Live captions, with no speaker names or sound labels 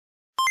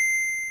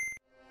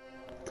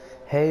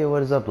Hey,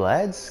 what is up,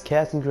 lads?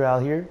 Kasin and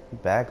Koral here,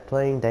 back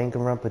playing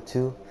Danganronpa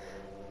 2.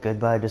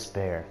 Goodbye,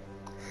 despair.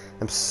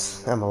 I'm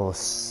a little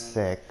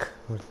sick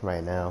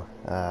right now.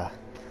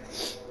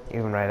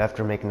 Even right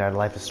after making that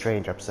Life is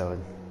Strange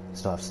episode,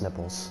 still have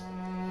sniffles.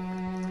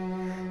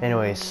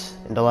 Anyways,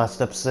 in the last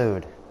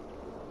episode,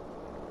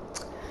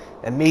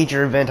 a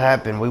major event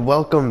happened. We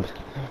welcomed,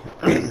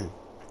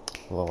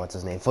 well, what's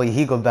his name?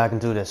 Fuyuhiko back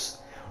into this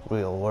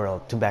real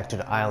world, back to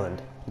the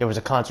island. There was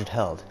a concert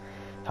held.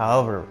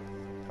 However,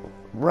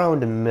 around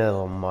the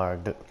middle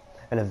mark,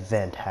 an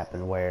event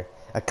happened where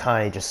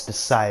Akane just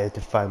decided to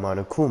fight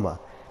Monokuma.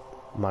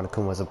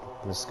 Monokuma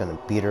was gonna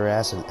beat her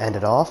ass and end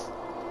it off,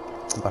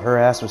 but her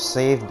ass was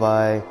saved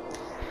by,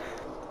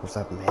 what's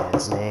that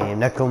man's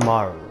name?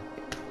 Nekomaru.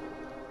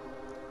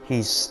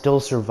 He's still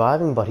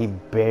surviving, but he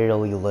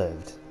barely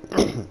lived.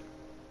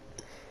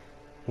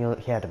 He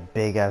had a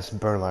big ass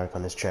burn mark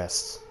on his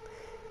chest.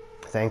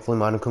 Thankfully,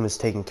 Monokuma is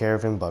taking care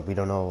of him, but we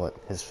don't know what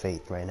his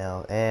fate right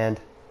now. And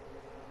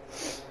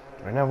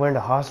right now we're in the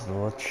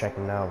hospital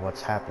checking out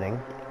what's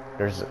happening.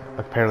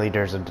 Apparently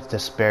there's a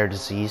despair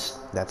disease.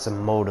 That's a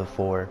motive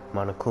for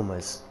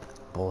Monokuma's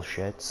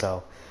bullshit.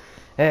 So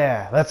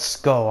yeah, let's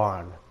go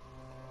on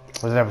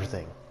with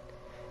everything.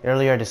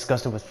 Earlier I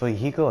discussed it with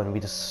Fuyuhiko and we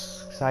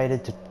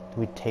decided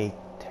we'd take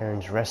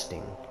turns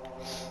resting.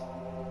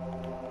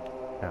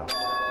 Oh,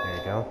 there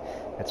you go.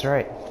 That's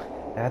right.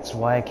 That's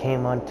why I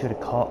came onto the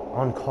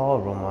on-call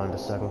room on the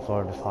second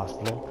floor of the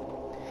hospital.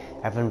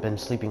 I haven't been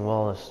sleeping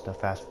well the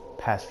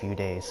past few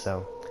days,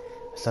 so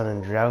a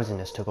sudden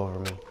drowsiness took over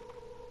me.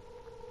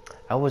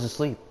 I was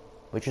asleep,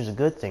 which is a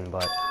good thing,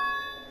 but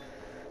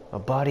my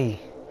body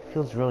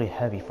feels really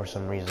heavy for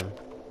some reason.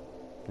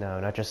 No,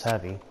 not just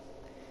heavy.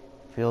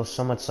 It feels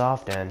somewhat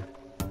soft and...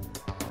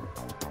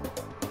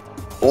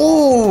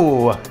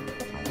 Ooh!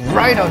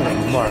 Right on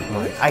the mark,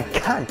 man. I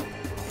can't.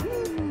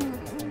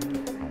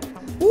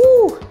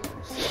 Ooh!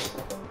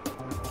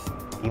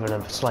 Even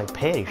a slight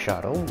parry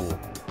shot. Ooh.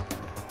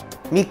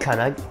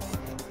 Mikan,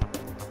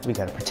 we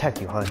gotta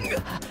protect you, hon.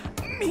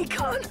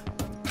 Mikan!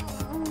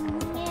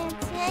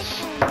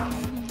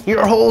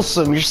 You're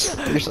wholesome. You're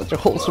such a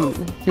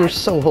wholesome. You're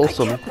so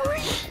wholesome.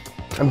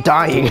 I'm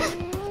dying.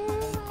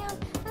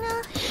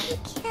 No, you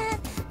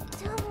can't.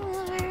 Don't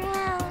move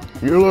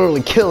around. You're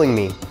literally killing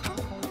me.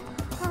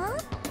 Huh?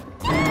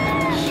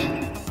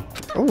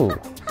 Ooh.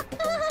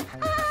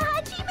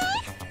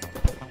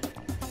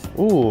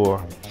 Ooh.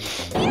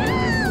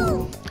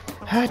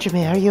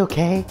 Hajime, are you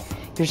okay?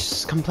 Your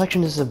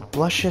complexion is a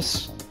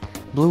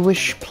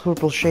bluish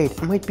purple shade.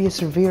 It might be a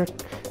severe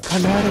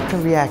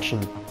chromatic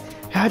reaction.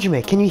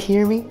 Hajime, can you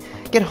hear me?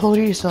 Get a hold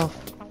of yourself.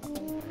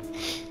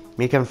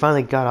 Mikan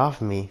finally got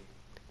off of me,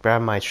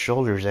 grabbed my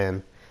shoulders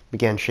and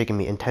began shaking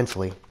me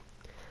intensely.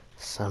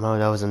 Somehow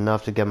that was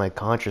enough to get my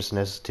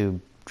consciousness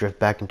to drift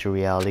back into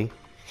reality.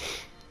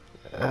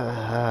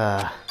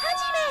 Hajime!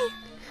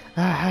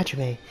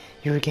 Hajime,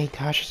 you regained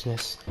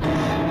consciousness.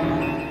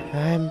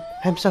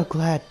 I'm so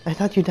glad. I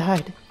thought you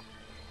died.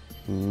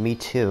 Me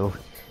too.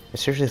 I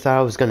seriously thought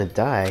I was gonna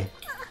die.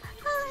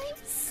 I'm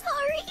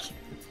sorry.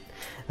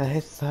 I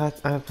thought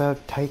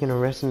about taking a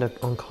rest in the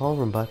on-call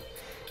room, but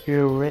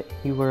you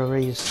were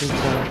already asleep,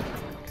 so...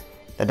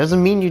 That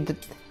doesn't mean you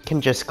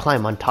can just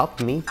climb on top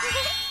of me.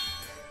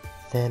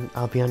 Then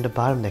I'll be on the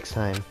bottom next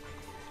time.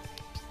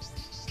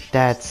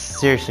 That's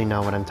seriously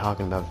not what I'm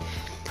talking about.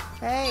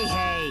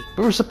 Hey!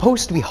 We were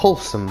supposed to be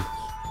wholesome.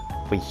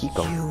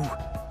 Fuyuhiko.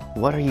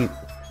 What are you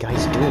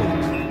guys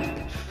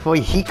doing?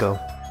 Fuyuhiko.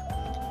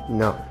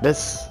 No,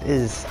 this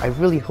is... I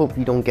really hope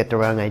you don't get the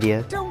wrong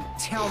idea. Don't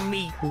tell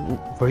me!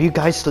 Were you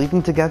guys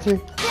sleeping together?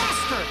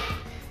 Bastard!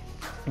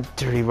 You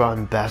dirty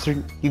rotten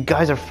bastard. You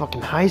guys are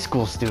fucking high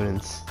school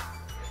students.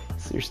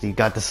 Seriously, you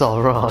got this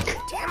all wrong.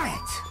 Damn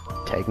it!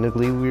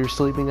 Technically, we were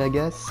sleeping, I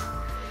guess.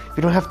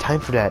 We don't have time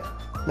for that.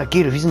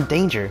 Nagito, he's in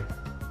danger.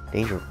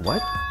 Danger?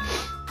 What?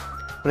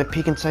 When I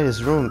peeked inside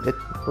his room, it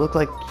looked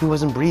like he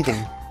wasn't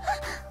breathing.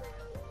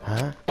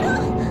 Huh?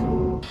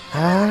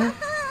 Huh?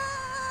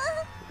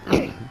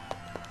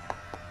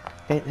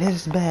 It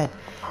is bad.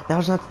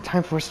 Now's not the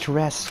time for us to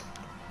rest.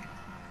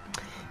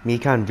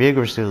 Mikan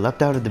vigorously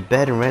leapt out of the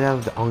bed and ran out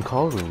of the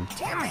on-call room.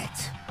 Damn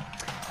it!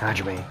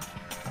 Hajime,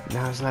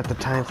 now's not the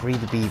time for you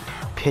to be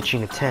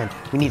pitching a tent.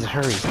 We need to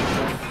hurry.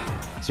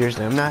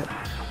 Seriously, I'm not...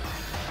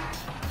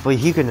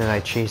 Fuyuhiko and I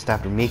chased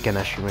after Mikan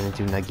as she ran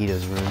into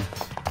Nagito's room.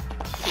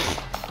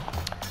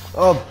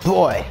 Oh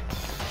boy!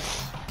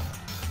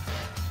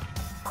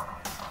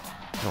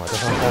 What the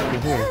hell's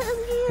happening here?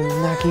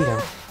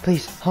 Nagito,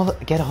 please,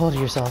 get a hold of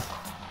yourself.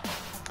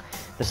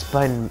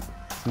 Despite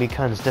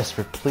Mikan's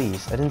desperate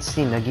pleas, I didn't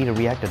see Nagito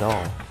react at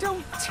all.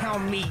 Don't tell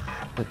me!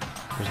 But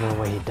there's no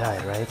way he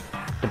died, right?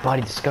 The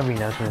body discovery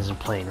announcement isn't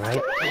playing,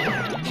 right?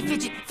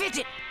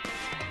 Fidget!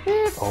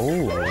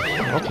 Oh,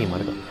 okay,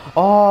 Monica.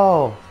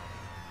 Oh!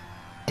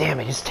 Damn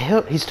it, he's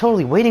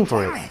totally waiting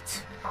for Damn it.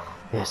 it!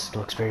 This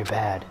looks very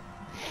bad.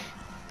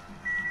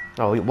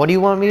 Oh, what do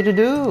you want me to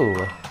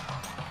do?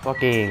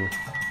 Fucking...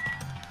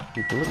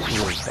 He looks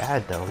really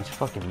bad, though. He's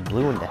fucking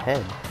blue in the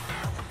head.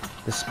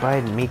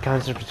 Despite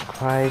Mikan's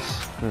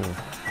cries.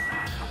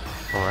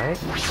 Alright.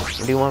 What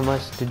do you want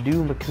us to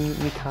do,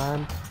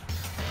 Mikan?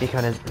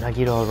 Mikan, is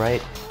Nagito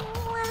alright?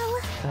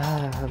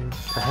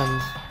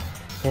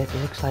 It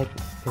looks like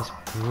his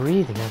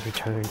breathing has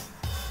returned.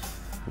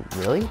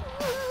 Really?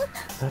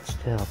 But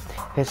still,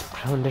 his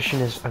condition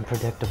is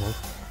unpredictable,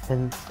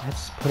 and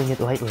that's putting it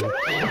lightly.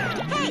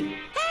 Hey!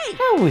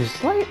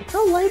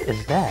 How light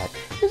is that?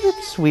 Is it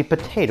sweet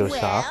potato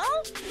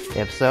soft?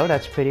 If so,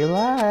 that's pretty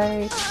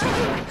light.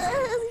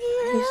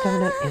 Please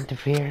don't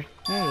interfere.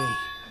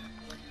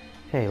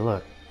 Hey,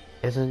 look.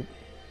 Isn't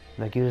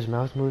Nagito's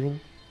mouth moving?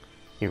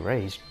 He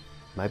raised.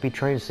 Might be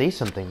trying to say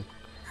something.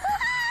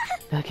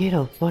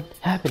 Nagito, what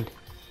happened?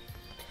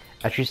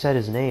 As she said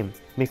his name,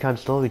 Mikan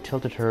slowly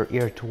tilted her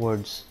ear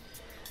towards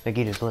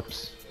Nagito's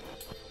lips.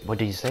 What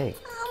did he say?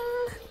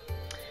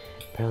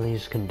 Apparently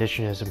his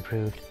condition has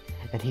improved,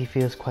 and he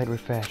feels quite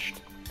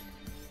refreshed.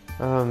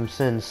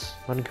 Since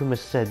Monokuma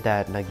said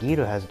that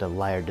Nagito has the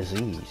liar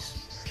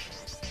disease,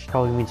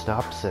 probably means the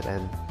opposite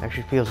and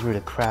actually feels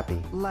really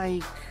crappy.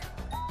 Like...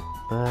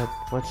 But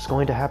what's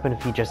going to happen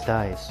if he just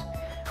dies?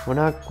 We're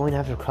not going to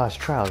have to cross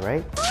trial,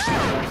 right?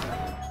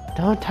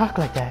 Don't talk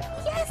like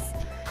that. Yes!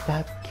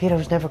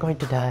 Nagito's never going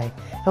to die.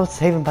 I'll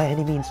save him by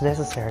any means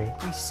necessary.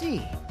 I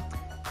see.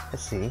 I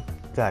see.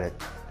 Got it.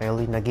 I'll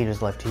leave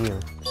Nagito's life to you.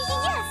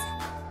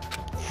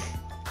 Yes!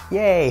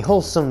 Yay!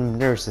 Wholesome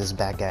nurse is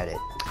back at it.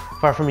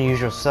 Far from her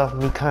usual self,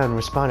 Mikan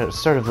responded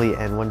assertively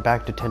and went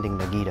back to tending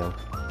Nagito.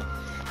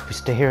 If we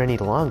stay here any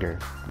longer,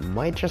 we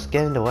might just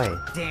get in the way.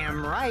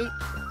 Damn right.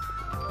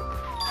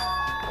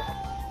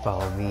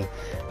 Follow me.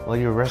 While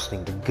you're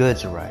resting, the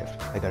goods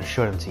arrived. I gotta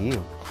show them to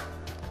you.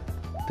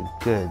 The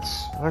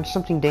goods aren't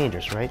something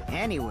dangerous, right?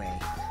 Anyway.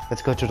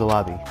 Let's go to the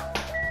lobby.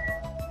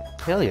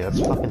 Hell yeah,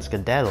 that's fucking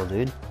skedaddle,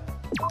 dude.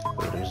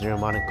 Wait, is there a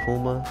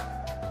Monokuma?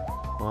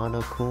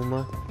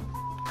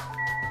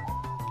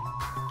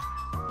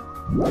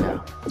 No.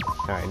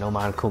 Alright, no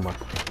Monokuma.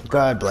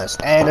 God bless.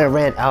 And I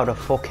ran out of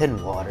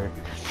fucking water.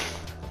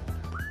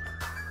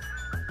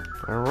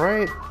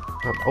 Alright.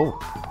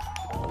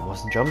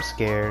 Almost jump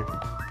scare.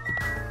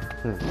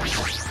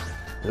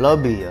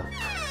 Lobby.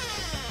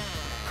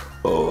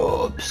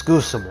 Oh,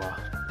 excuse-moi.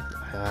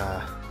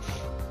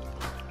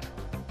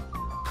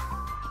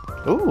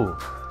 Ooh.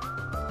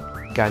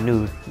 Got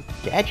new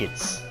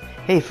gadgets.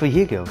 Hey,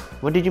 Fuhigo,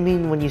 what did you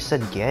mean when you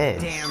said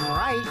gadgets? Damn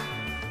right.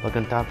 Look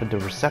on top of the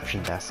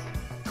reception desk.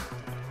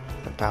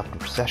 On top of the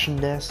reception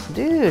desk?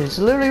 Dude, it's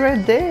literally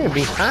right there,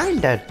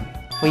 behind that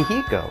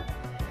Fuhigo.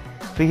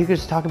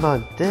 Fuhigo's talking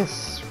about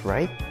this,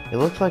 right? It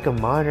looks like a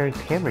modern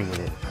camera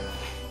unit.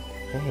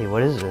 Hey,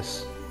 what is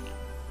this?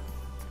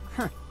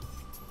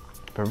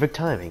 Perfect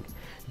timing.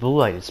 Blue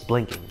light is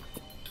blinking.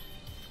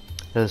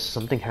 Does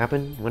something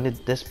happen when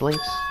this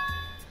blinks?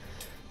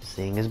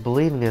 Seeing is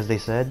believing, as they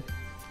said.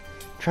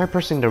 Try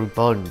pressing the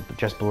button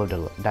just below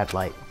that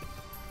light.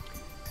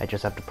 I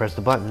just have to press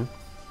the button.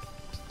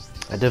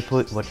 I did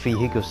what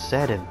Fuhigo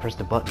said and press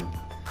the button.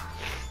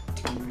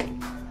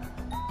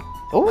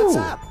 Oh! What's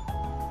up?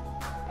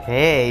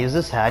 Hey, is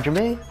this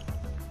Hajime?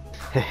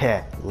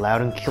 Heh,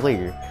 loud and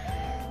clear.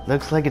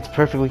 Looks like it's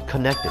perfectly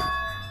connected.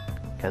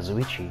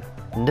 Kazuichi.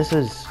 And this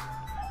is...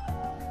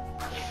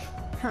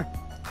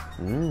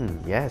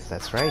 yes,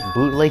 that's right.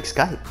 Bootleg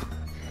Skype.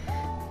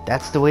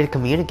 That's the way to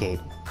communicate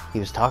he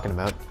was talking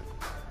about.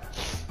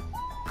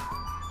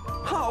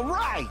 All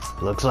right.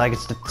 Looks like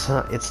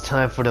it's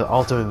time for the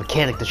ultimate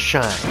mechanic to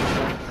shine.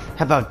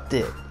 How about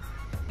this?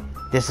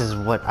 This is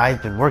what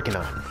I've been working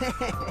on.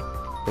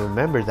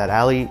 Remember that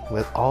alley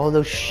with all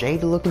those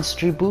shady-looking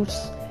street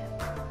booths?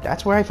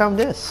 That's where I found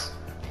this.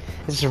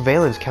 It's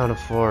surveillance counter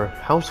for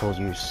household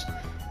use,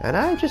 and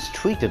I just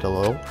tweaked it a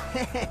little.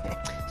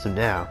 So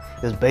now,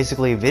 it's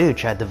basically a video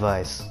chat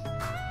device.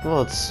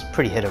 Well, it's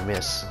pretty hit or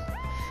miss.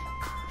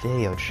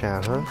 Video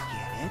chat, huh?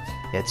 Get it?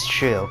 It's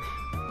true.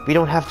 We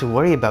don't have to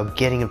worry about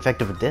getting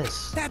infected with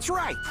this. That's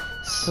right.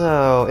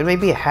 So, it may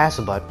be a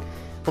hassle, but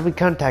we'll be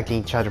contacting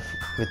each other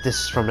with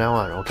this from now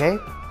on, okay?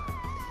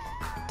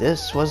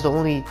 This is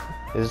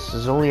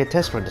only a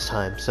test run this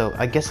time, so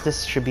I guess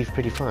this should be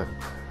pretty fun.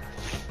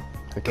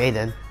 Okay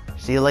then,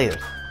 see you later.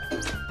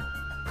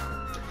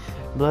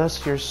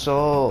 Bless your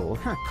soul.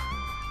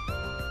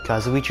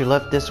 Kazuichi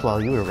left this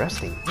while you were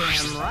resting.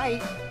 Damn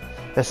right.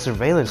 The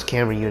surveillance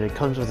camera unit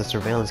comes with a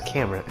surveillance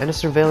camera and a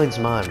surveillance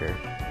monitor.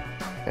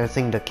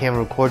 Everything the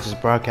camera records is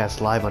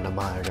broadcast live on the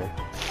monitor.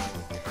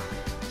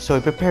 So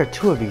we prepared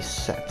 2 of these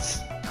sets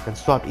and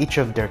swapped each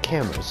of their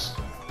cameras.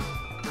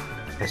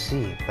 I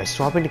see, by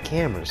swapping the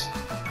cameras,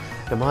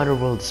 the monitor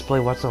will display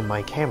what's on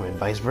my camera and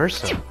vice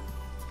versa.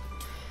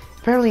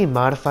 Apparently he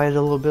modified it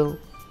a little.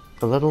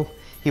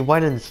 He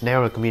widened its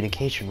narrow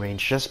communication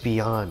range just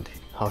beyond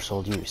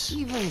household use.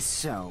 Even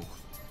so.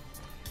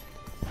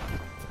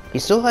 He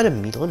still had a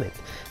limit,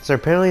 so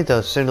apparently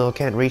the signal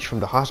can't reach from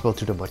the hospital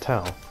to the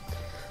motel.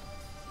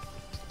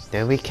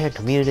 Then we can't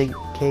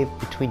communicate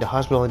between the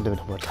hospital and the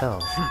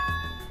motel.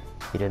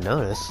 You didn't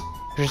notice?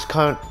 He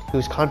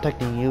was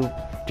contacting you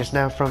just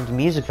now from the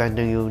music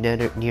venue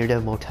near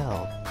the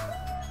motel.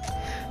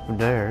 From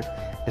there,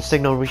 the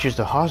signal reaches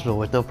the hospital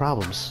with no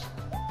problems.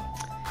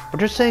 But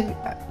they're staying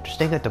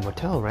at the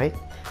motel, right?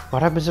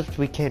 What happens if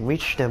we can't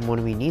reach them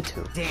when we need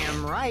to?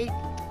 Damn right.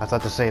 I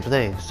thought the same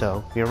thing,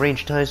 so we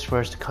arranged times for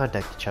us to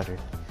contact each other.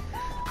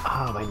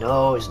 Ah, my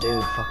nose,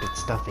 dude. Fucking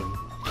stuffing.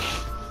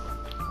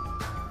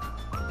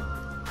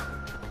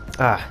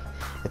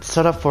 It's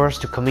set up for us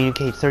to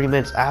communicate 30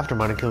 minutes after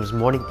Monaco's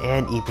morning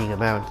and evening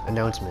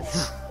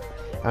announcements.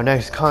 Our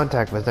next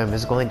contact with them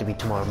is going to be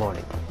tomorrow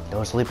morning.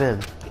 Don't sleep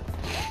in.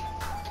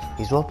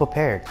 He's well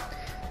prepared.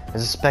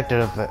 As expected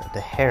of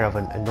the heir of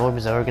an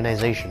enormous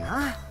organization.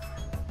 Huh?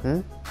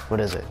 What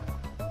is it?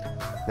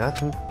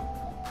 Nothing?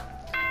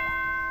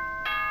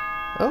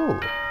 Oh.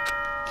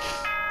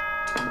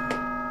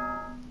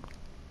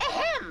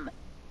 Ahem!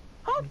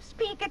 Hope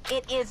speak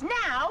it is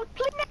now.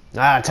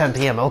 10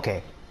 p.m.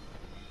 Okay.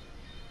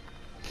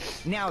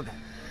 Now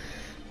then.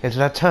 It's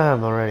that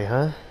time already,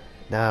 huh?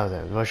 Now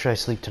then, where should I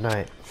sleep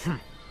tonight?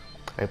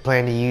 I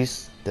plan to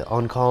use the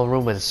on-call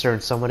room with a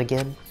certain someone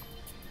again?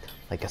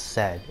 Like I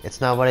said, it's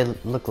not what I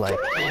look like.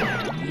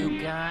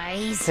 You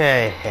guys.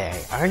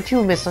 Hey, aren't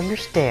you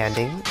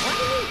misunderstanding?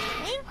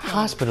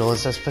 Hospital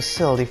is a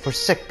facility for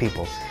sick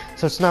people,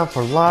 so it's not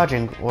for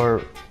lodging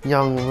or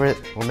young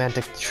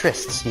romantic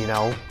trysts, you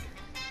know.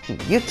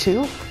 You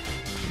too?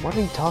 What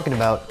are you talking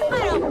about?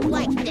 I don't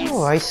like this.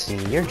 Oh, I see.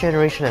 Your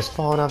generation has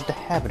fallen off the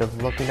habit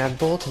of looking at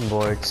bulletin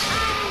boards.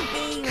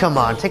 Come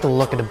on, take a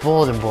look at the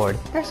bulletin board.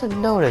 There's a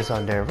notice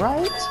on there,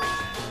 right?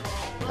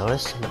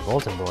 Notice on the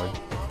bulletin board?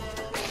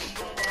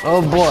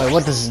 Oh boy,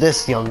 what does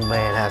this young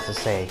man have to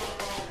say?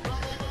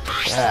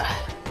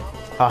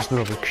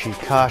 Hospital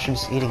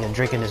precautions. Eating and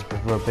drinking is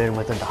forbidden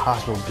within the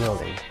hospital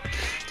building.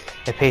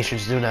 The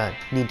patients do not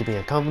need to be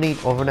accompanied.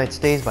 Overnight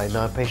stays by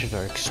non-patients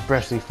are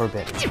expressly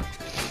forbidden.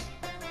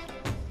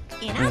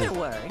 In other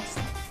words,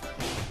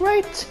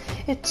 Right.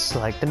 It's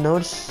like the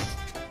notice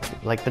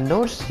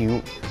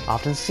you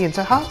often see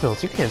inside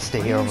hospitals. You can't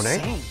stay here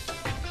overnight.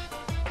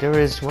 There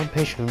is one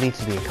patient who needs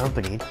to be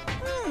accompanied.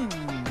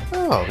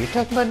 Oh, you're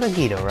talking about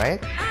Nagito, right?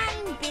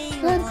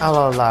 Then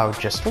I'll allow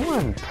just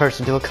one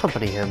person to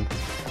accompany him.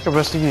 The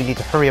rest of you need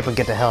to hurry up and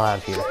get the hell out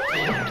of here.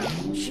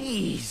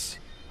 Jeez.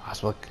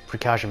 Hospital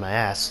precaution my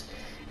ass.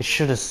 It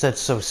should have said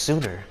so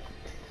sooner.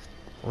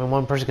 Only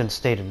one person can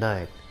stay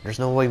tonight. There's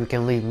no way we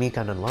can leave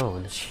Mikan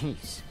alone.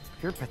 Jeez.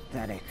 You're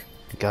pathetic.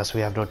 Guess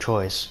we have no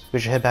choice. We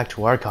should head back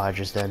to our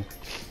cottages then.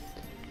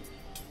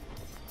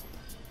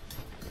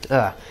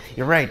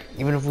 You're right.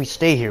 Even if we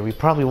stay here, we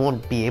probably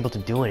won't be able to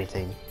do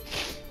anything.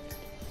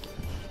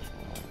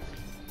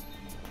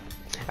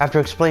 After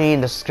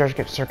explaining the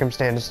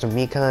circumstances to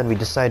Mikan, we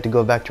decided to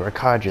go back to our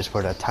cottages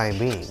for the time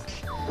being.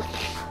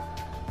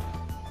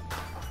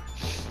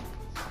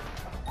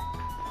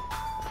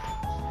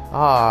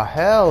 Ah,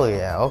 hell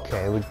yeah.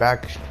 Okay, we're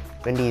back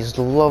in these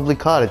lovely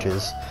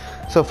cottages.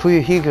 So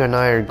Fuyuhiko and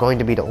I are going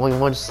to be the only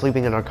ones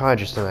sleeping in our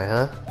cottages tonight,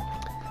 huh?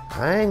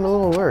 I'm a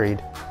little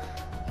worried.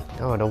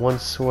 Oh, the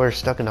ones who are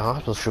stuck in the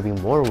hospital should be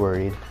more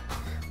worried.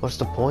 What's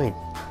the point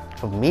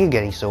of me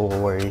getting so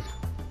worried?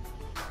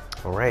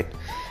 Alright,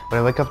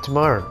 when I wake up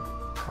tomorrow,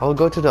 I'll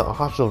go to the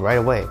hospital right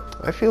away.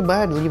 I feel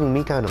bad leaving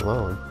Mikan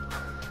alone.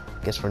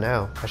 I guess for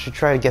now, I should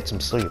try to get some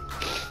sleep.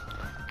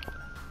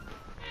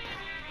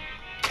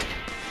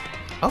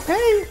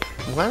 Okay,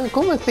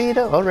 Monokuma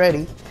Theater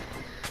already.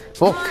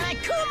 Book.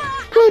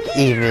 Good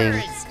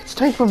evening. It's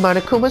time for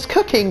Monokuma's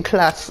cooking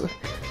class.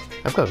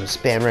 I'm going to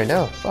spam right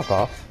now. Fuck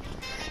off.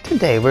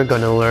 Today we're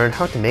going to learn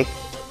how to make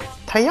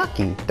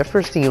taiyaki. The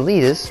first thing you'll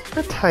need is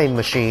a time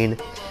machine.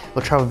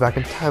 We'll travel back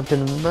in time to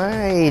the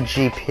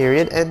Meiji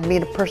period and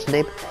meet a person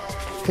named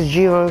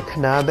Kajiro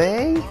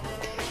Kanabe.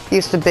 He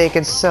used to bake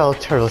and sell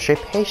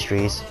turtle-shaped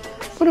pastries,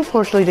 but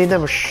unfortunately they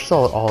never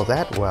sold all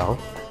that well.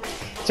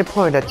 It's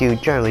important that you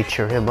generally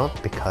cheer him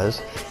up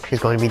because he's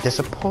going to be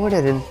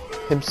disappointed in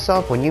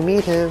himself when you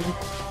meet him.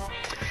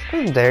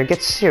 From there,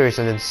 get serious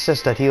and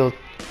insist that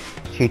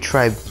he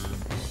try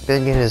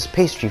making his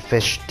pastry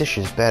fish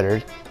dishes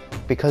better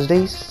because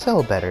they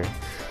sell better.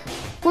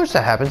 Once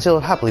that happens, he'll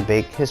happily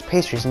bake his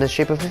pastries in the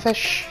shape of a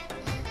fish.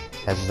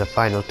 As the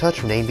final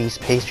touch, name these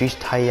pastries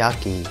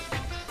taiyaki.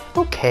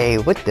 Okay,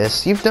 with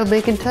this, you've done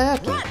making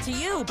taiyaki. brought to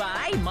you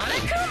by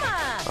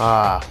Monokuma.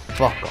 Ah,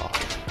 fuck off.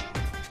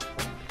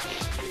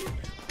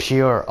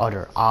 Pure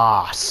utter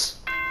ass.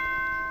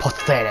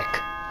 Pathetic.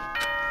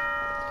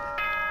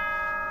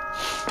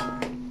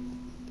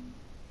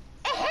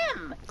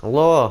 Ahem.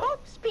 Hello.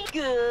 Hope speak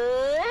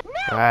good.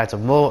 Now. It's a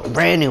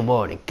brand new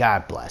morning.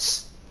 God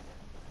bless.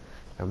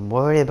 I'm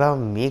worried about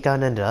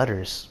Mikan and the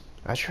others.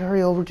 I should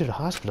hurry over to the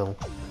hospital.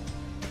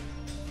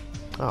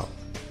 Oh,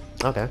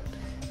 okay.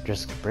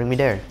 Just bring me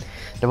there.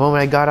 The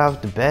moment I got out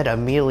of the bed, I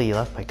immediately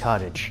left my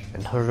cottage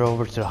and hurried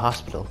over to the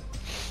hospital.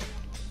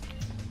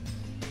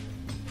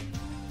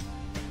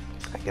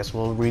 I guess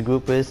we'll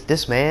regroup with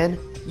this man.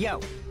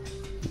 Yo.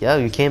 Yo,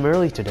 you came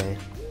early today.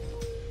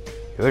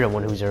 You're the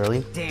one who's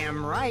early.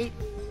 Damn right.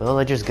 Well,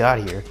 I just got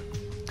here.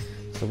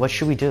 So what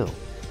should we do?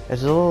 There's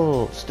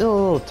still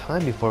a little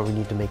time before we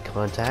need to make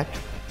contact.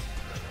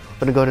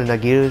 Gonna go to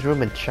Nagito's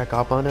room and check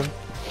up on him.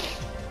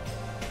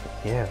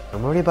 Yeah,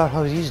 I'm worried about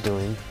how he's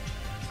doing.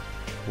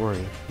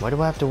 Worry. Why do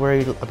I have to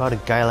worry about a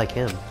guy like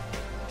him?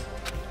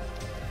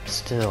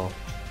 Still.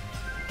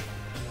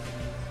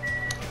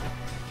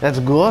 Let's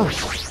go.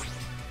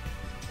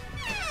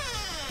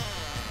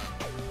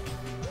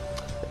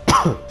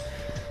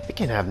 We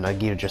can't have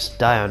Nagito just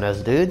die on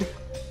us, dude.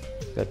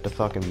 Got the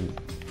fucking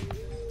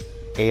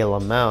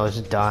Ayla mouse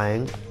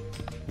dying.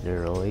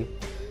 Literally.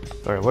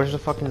 Alright, where's the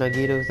fucking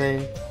Nagito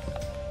thing?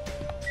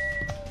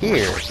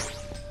 Here.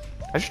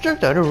 I should check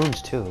the other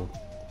rooms too.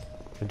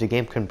 If the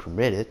game can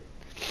permit it.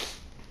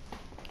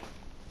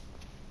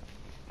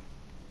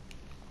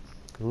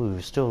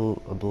 Ooh,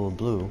 still a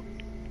blue.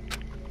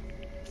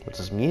 What's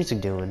this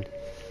music doing?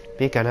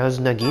 Beacon, how's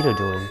Nagito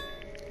doing?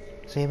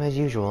 Same as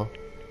usual.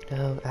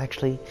 No,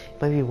 actually,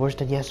 it might be worse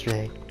than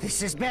yesterday.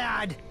 This is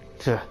bad.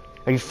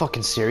 Are you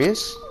fucking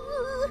serious?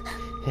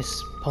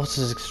 His pulse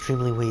is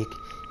extremely weak.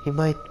 He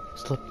might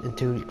slip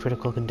into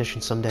critical condition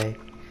someday.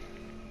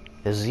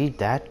 Is he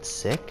that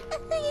sick?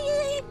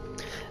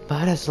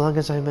 But as long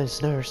as I'm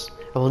his nurse,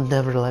 I will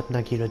never let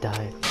Nagito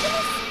die.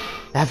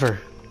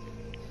 Ever.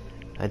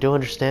 I do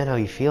understand how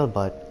you feel,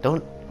 but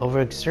don't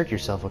overexert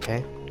yourself,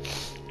 okay?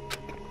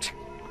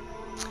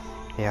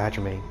 Hey,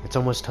 Hajime, it's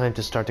almost time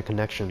to start the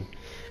connection.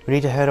 We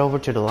need to head over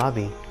to the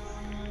lobby.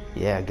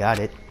 Yeah, got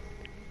it.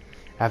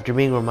 After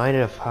being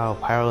reminded of how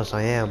powerless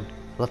I am,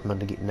 I left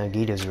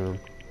Nagito's room.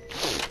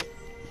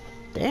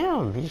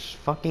 Damn, he's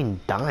fucking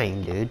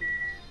dying, dude.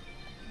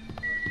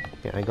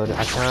 Can I go to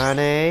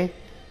Akane?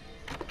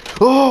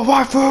 Oh,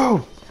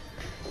 waifu!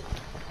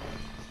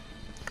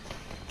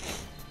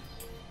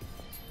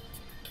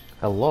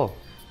 Hello.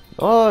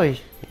 Oh,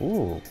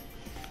 ooh.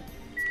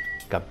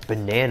 Got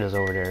bananas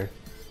over there.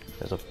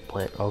 There's a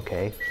plant.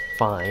 Okay,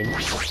 fine.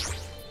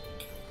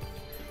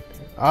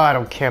 Oh, I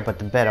don't care about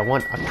the bed. I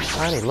want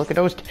Akane. Look at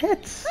those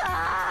tits.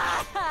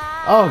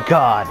 Oh,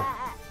 God.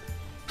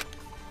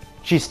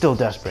 She's still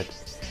desperate.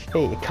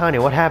 Hey, Akane,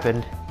 what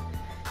happened?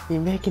 You're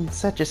making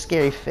such a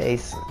scary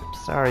face. I'm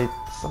sorry.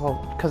 It's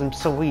all because I'm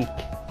so weak.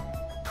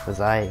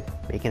 Was I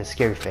making a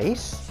scary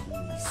face?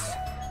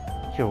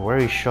 Your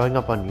worry showing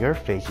up on your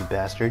face, you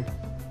bastard.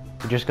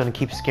 You're just gonna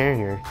keep scaring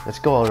her. Let's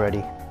go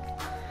already.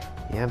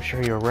 Yeah, I'm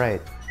sure you're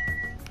right.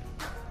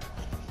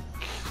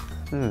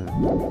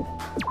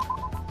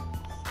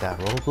 That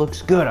robe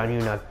looks good on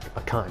you,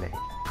 Akane.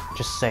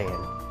 Just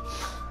saying.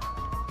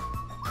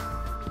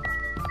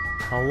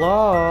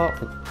 Hello?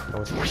 No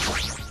one's here.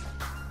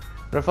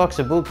 Where the fuck's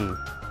Ibuki?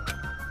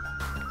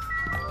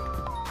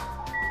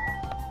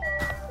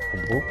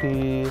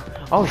 Ibuki.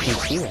 Oh,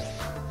 she's here.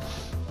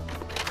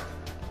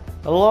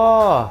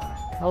 Hello!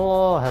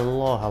 Hello.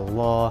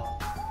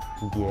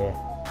 Yeah.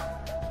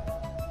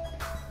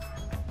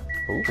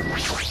 Ooh.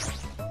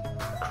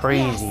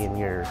 Crazy in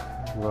your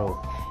robe.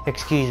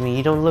 Excuse me,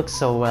 you don't look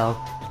so well.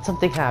 Did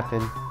something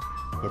happen?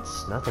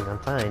 It's nothing, I'm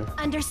fine.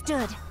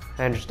 Understood.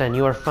 I understand,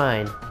 you are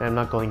fine. I'm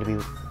not going to be...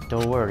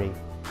 Don't worry.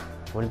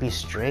 Wouldn't it be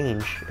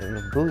strange if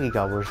the boogie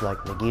got worse like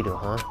Nagito,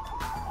 huh?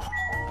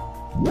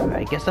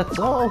 I guess that's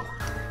all.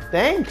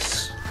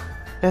 Thanks!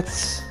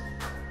 Let's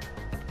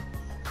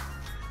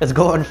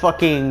go on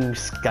fucking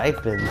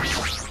Skype and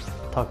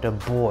talk to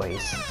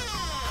boys.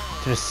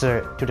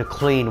 To the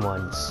clean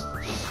ones.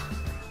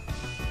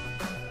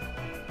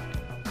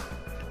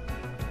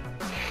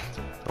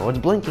 Oh, it's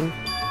blinking.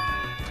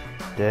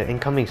 The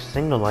incoming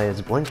signal light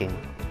is blinking.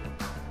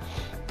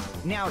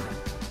 Now then.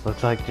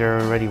 Looks like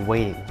they're already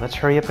waiting. Let's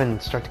hurry up and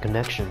start the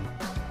connection.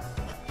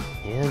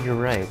 Yeah, you're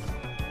right.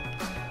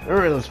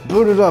 Alright, let's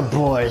boot it up,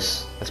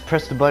 boys. Let's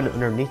press the button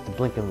underneath the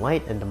blinking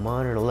light and the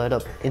monitor lit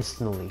up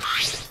instantly.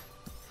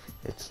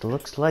 It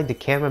looks like the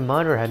camera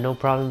monitor had no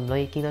problem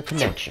making a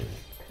connection.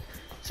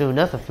 Soon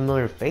enough, a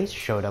familiar face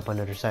showed up on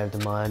the other side of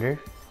the monitor.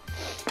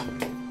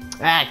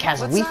 Ah,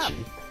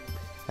 Kazuichi!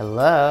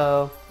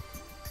 Hello?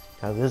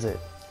 How is it?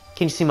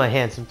 Can you see my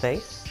handsome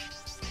face?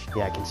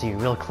 Yeah, I can see you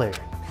real clear.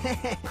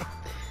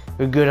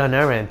 We're good on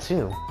our end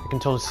too. I can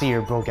totally see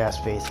your broke-ass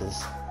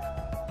faces.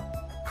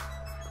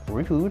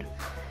 Rude.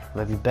 It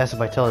might be best if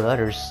I tell the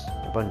others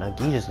about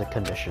Nagito's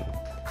condition.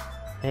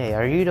 Hey,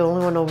 are you the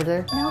only one over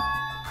there? Nope.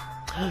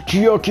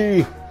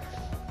 Hyoki!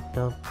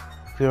 No,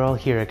 we're all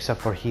here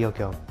except for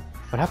Hyoko.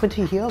 What happened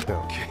to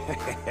Hyoko?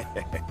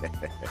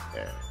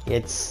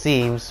 It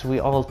seems we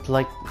all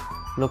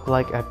look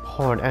like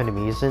abhorrent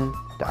enemies in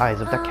the eyes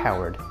of that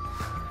coward.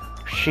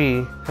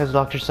 She has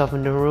locked herself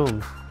in the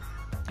room.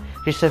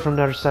 She said from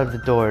the other side of the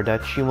door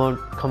that she won't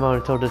come out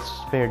until the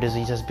despair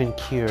disease has been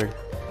cured.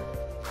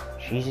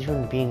 She's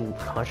even being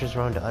cautious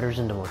around the others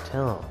in the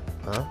motel,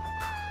 huh?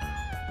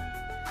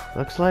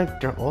 Looks like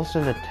they're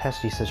also in a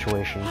testy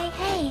situation.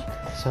 Hey.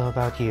 So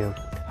about you,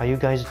 how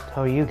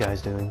are you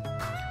guys doing?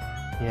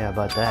 Yeah,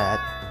 about that.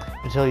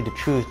 To tell you the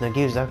truth,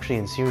 Nagito's actually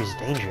in serious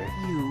danger.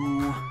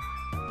 You...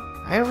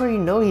 I already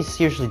know he's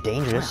seriously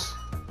dangerous.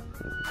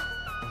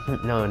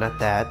 No, not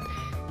that.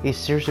 He's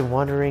seriously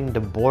wandering the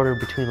border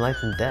between life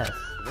and death.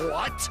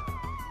 What?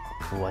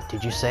 What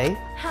did you say?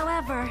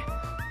 However...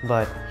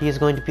 But he is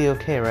going to be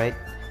okay, right?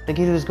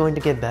 Nagito is going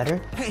to get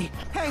better? Hey,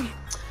 hey!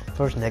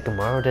 First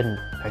Nekomaru, then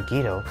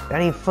Nagito. That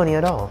ain't funny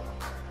at all.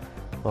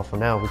 Well, for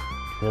now, we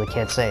really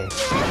can't say.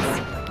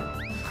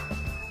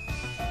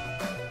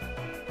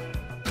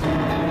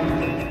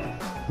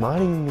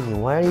 Mommy,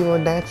 why are you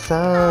on that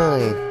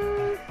side?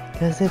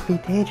 Because it'd be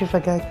dangerous if I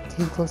got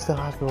too close to the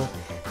hospital,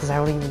 because I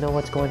don't even know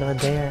what's going on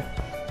there.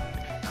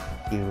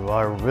 You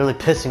are really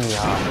pissing me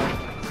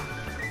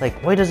off.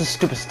 Like, why does a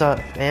stupid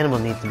stuffed animal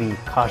need to be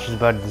cautious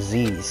about a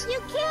disease? You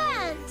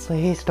can't!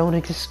 Please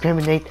don't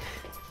discriminate.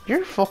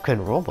 You're a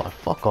fucking robot,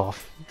 fuck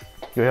off.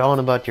 You're on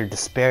about your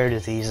despair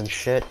disease and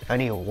shit. I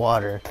need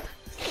water.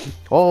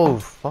 Oh,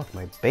 fuck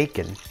my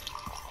bacon.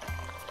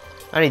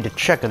 I need to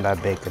check on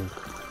that bacon.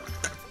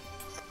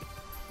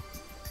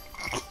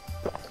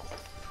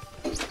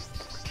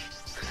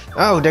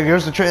 Oh, there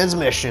goes the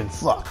transmission.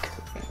 Fuck.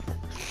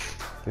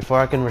 Before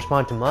I can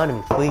respond to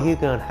Monami,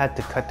 Fuyugon had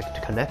to cut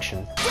the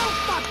connection. Don't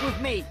fuck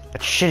with me!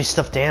 That shitty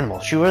stuffed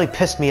animal. She really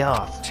pissed me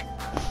off.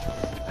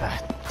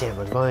 Ah, damn,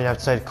 we're going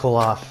outside to cool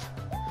off.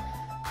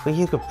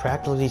 Fuyugon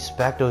practically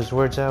spat those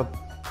words out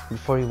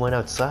before he went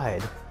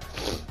outside.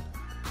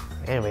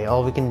 Anyway,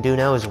 all we can do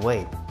now is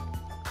wait.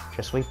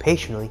 Just wait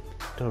patiently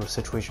until the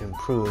situation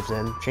improves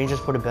and changes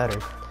for the better.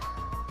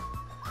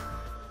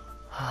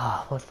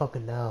 Ah, what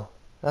fucking now?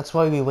 That's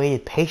why we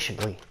waited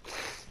patiently.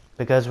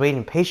 Because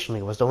waiting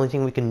patiently was the only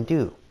thing we can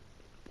do.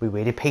 We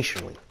waited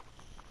patiently.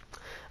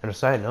 On a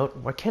side note,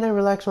 why can't I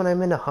relax when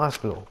I'm in the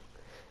hospital?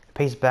 I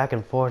paced back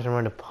and forth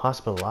around the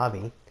hospital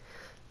lobby.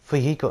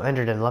 Fuyuko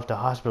entered and left the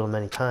hospital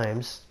many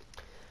times.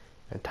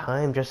 And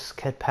time just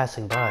kept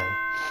passing by.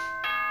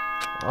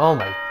 Oh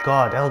my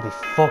god, that would be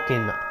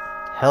fucking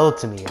hell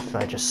to me if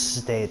I just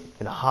stayed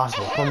in the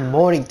hospital from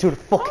morning to the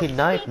fucking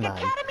night,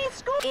 man.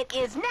 It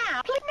is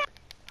now.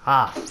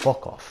 Ah,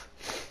 fuck off.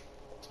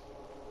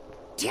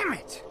 Damn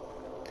it!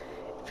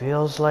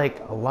 Feels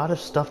like a lot of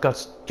stuff got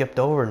skipped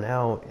over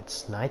now.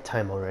 It's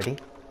nighttime already.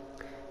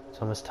 It's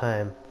almost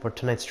time for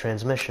tonight's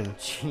transmission.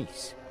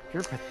 Jeez,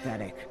 you're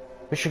pathetic.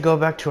 We should go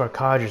back to our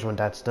cottages when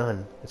that's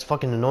done. It's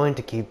fucking annoying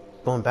to keep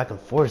going back and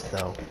forth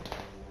though.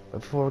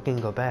 But before we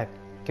can go back,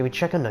 can we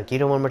check on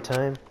Nagito one more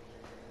time?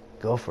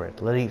 Go for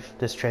it. Leave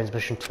this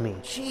transmission to me.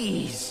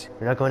 Jeez.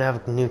 You're not going to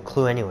have a new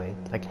clue anyway.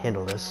 I can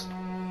handle this.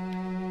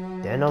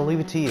 Then I'll leave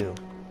it to you.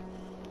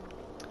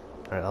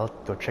 Alright, I'll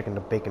go check in the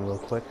bacon real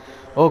quick.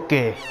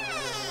 Okay.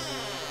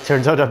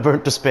 Turns out I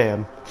burnt the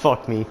spam.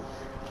 Fuck me.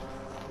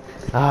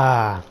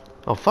 Ah.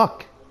 Oh,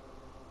 fuck.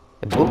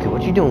 Ibuki,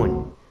 what you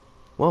doing?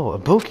 Whoa,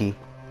 Ibuki.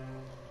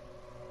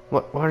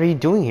 What are you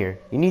doing here?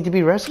 You need to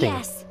be resting.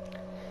 Yes.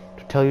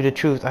 To tell you the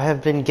truth, I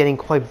have been getting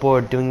quite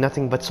bored doing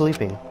nothing but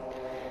sleeping.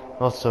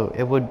 Also,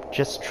 it would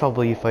just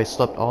trouble you if I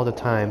slept all the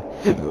time.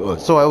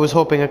 So I was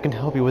hoping I can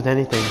help you with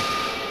anything.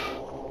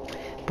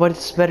 But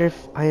it's better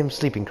if I am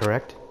sleeping,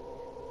 correct?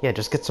 Yeah,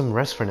 just get some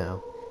rest for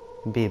now.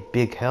 It'd be a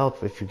big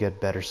help if you get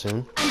better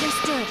soon.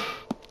 Understood.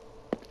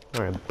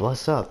 Alright,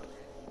 bless up.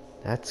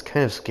 That's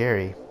kind of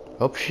scary.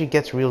 Hope she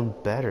gets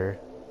better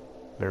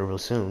real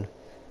soon.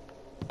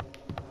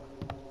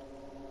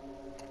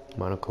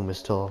 Monokuma's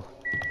still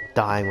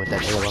dying with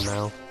that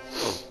ALML.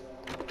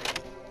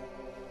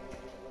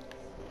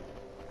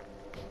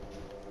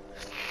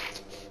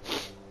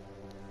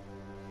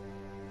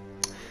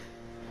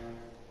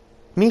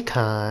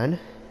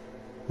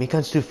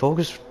 Mikan's too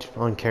focused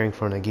on caring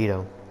for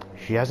Nagito.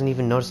 She hasn't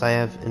even noticed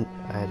that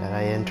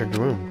I entered the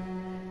room.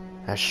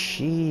 Has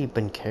she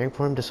been caring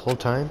for him this whole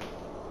time?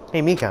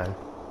 Hey, Mikan.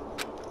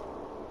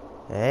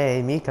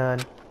 Hey,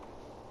 Mikan.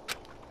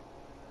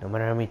 No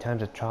matter how many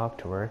times I talk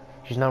to her,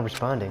 she's not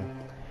responding.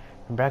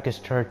 Her back is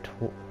turned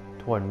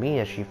toward me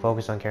as she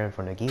focused on caring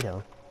for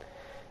Nagito.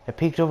 I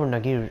peeked over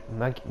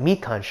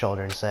Mikan's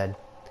shoulder and said,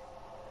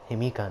 Hey,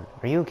 Mikan,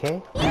 are you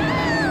okay?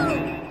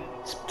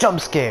 Jump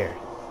scare!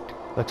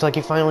 Looks like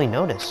you finally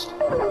noticed.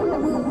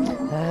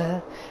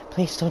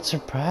 Please don't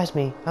surprise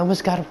me. I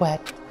almost got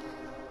wet.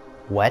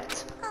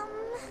 Wet?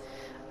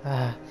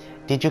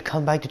 Did you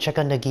come back to check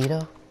on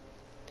Nagito?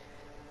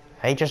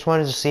 I just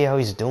wanted to see how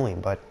he's doing,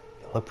 but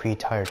you look pretty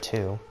tired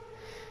too.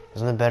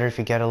 Isn't it better if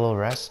you get a little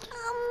rest?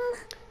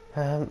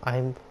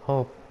 I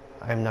hope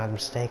I'm not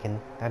mistaken.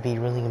 That'd be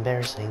really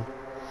embarrassing.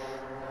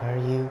 Are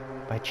you,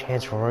 by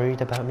chance,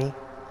 worried about me?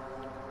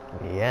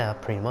 Yeah,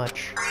 pretty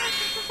much.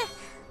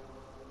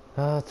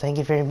 Oh, thank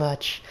you very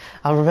much.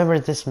 I'll remember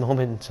this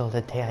moment until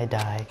the day I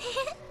die.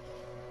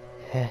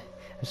 I'm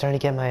starting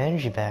to get my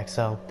energy back,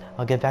 so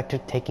I'll get back to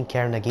taking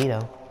care of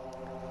Nagito.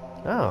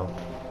 Oh.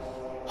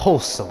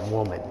 Wholesome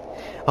woman.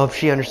 I hope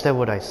she understood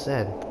what I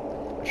said.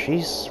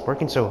 She's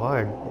working so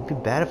hard. It'd be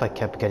bad if I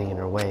kept getting in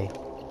her way.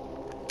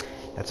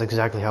 That's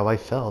exactly how I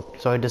felt,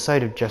 so I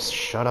decided to just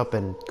shut up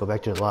and go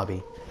back to the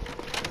lobby.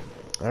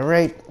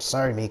 Alright,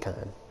 sorry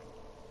Mikan.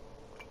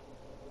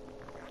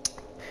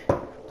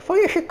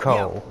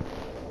 Fuyuhiko!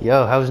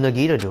 Yo, how's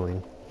Nagito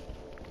doing?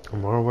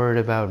 I'm more worried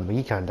about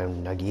Mikan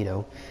than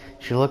Nagito.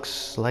 She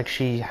looks like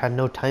she had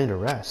no time to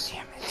rest.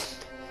 Damn it.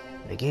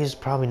 Nagito's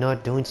probably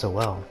not doing so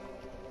well.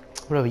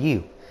 What about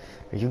you?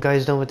 Are you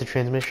guys done with the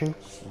transmission?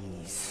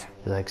 Jeez.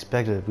 As I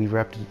expected, we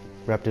wrapped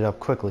it up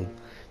quickly,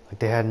 like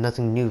they had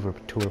nothing new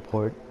to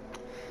report.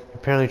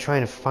 Apparently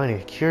trying to find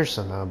a cure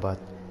somehow, but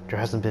there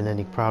hasn't been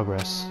any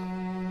progress.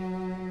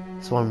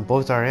 So on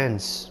both our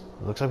ends,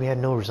 it looks like we had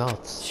no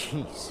results.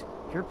 Jeez,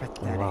 you're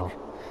pathetic. Well,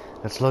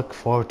 let's look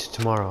forward to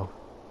tomorrow.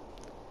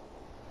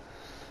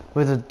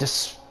 With a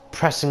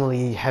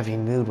depressingly heavy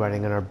mood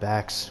riding on our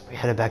backs, we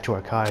headed back to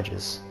our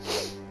cottages.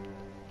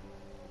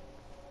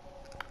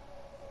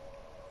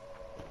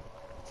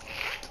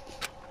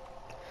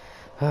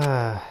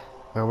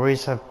 My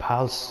worries have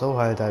piled so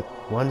high that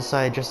one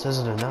side just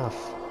isn't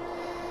enough.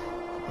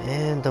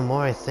 And the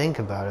more I think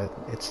about it,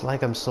 it's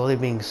like I'm slowly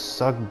being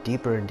sucked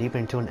deeper and deeper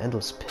into an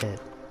endless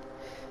pit.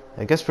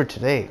 I guess for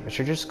today, I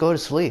should just go to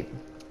sleep.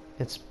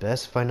 It's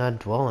best if I not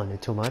dwell on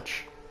it too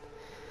much.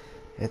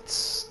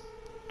 It's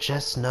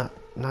just not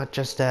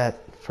just that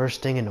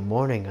first thing in the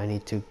morning I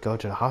need to go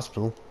to the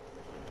hospital.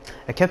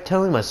 I kept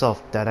telling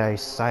myself that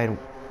as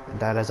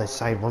I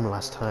sighed one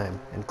last time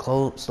and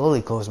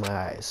slowly closed my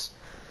eyes.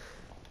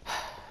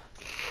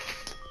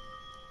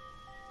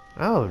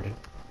 Oh,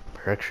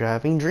 perhaps you're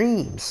having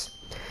dreams.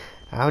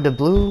 Out of the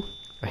blue,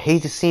 a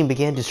hazy scene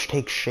began to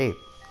take shape.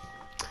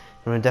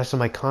 From the depths of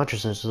my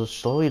consciousness, it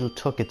slowly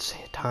took its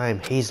time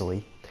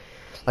hazily,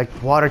 like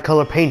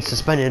watercolor paint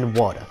suspended in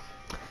water.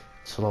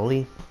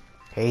 Slowly,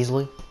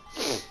 hazily.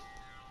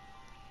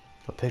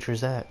 What picture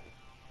is that?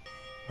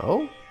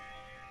 Oh,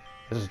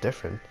 this is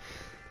different.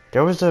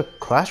 There was a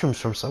classroom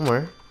from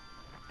somewhere.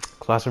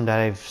 Classroom that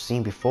I've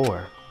seen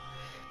before,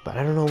 but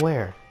I don't know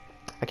where.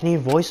 I can hear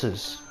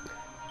voices.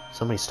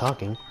 Somebody's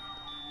talking.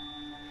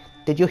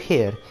 Did you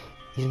hear?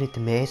 Isn't it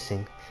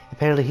amazing?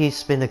 Apparently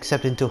he's been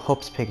accepted into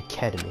Hope's Peak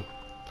Academy.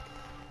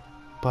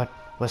 But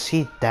was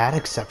he that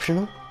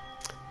exceptional?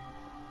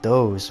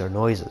 Those are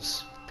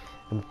noises.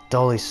 I'm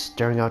dully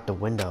staring out the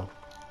window,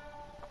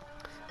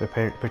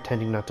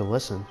 pretending not to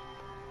listen.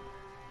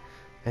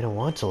 I don't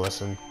want to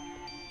listen.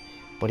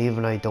 But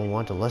even I don't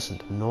want to listen,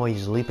 the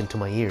noise leap into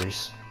my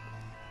ears.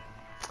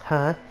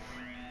 Huh?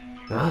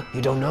 Huh?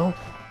 You don't know?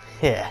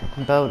 Yeah,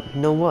 about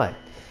know what?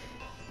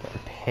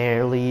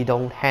 Apparently you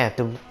don't have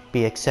to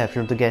be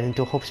exceptional to get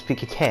into Hope's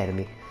Peak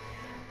Academy.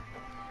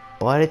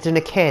 But it's an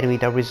academy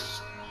that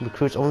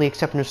recruits only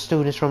exceptional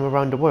students from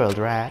around the world,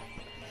 right?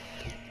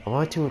 I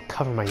want to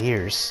cover my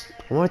ears.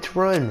 I want to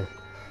run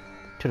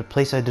to the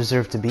place I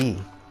deserve to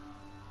be.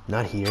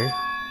 Not here.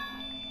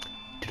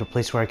 To the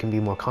place where I can be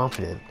more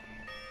confident.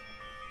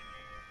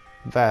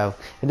 Wow,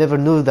 I never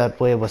knew that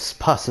way was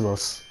possible.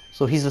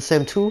 So he's the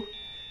same too?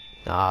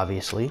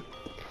 Obviously.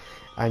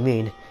 I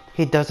mean,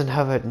 he doesn't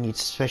have any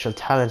special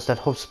talents that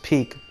Hope's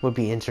Peak would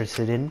be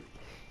interested in.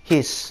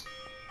 He's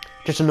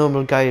just a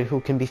normal guy who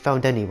can be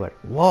found anywhere.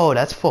 Whoa,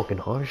 that's fucking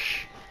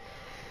harsh.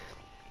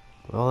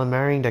 Well,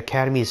 marrying the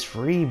academy is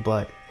free,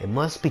 but it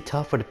must be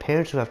tough for the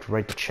parents who have to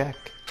write the check.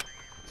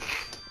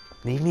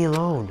 Leave me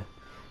alone.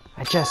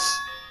 I just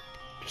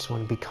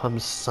want to become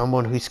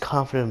someone who's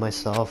confident in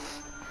myself.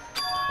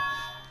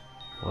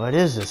 What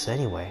is this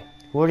anyway?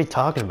 Who are they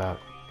talking about?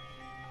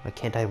 Why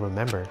can't I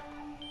remember?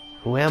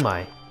 Who am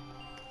I?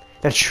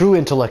 They're true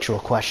intellectual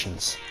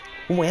questions.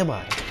 Who am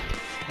I?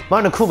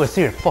 Monokuma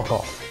Theater, fuck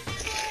off.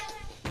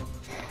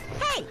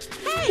 Hey!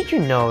 Did you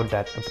know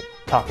that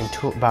talking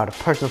about a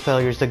personal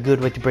failure is a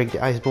good way to break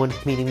the ice when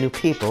meeting new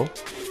people?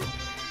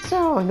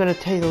 So I'm gonna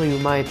tell you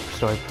my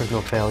story of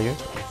personal failure.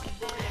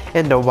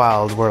 In the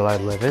wild world I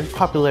live in,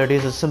 popularity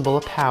is a symbol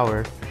of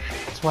power.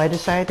 That's why I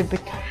decided to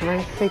become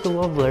a fake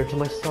love letter to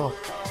myself,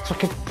 so I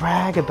could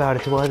brag about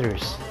it to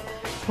others.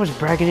 I was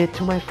bragging it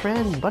to my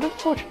friend, but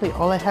unfortunately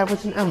all I had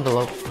was an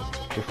envelope.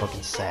 You're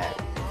fucking sad.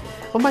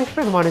 When my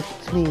friend wanted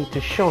me to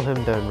show him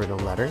the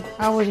written letter,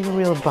 I was in a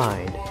real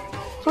bind.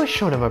 So I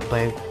showed him a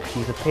blank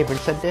piece of paper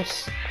and said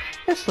this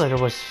letter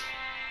was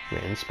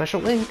written in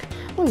special ink.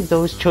 Only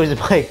those chosen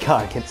by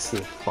God can see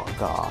it.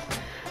 Fuck off.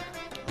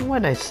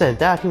 When I said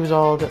that, he was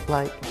all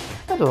like,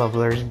 that love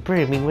letter is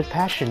brimming with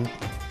passion.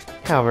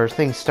 However,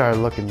 things started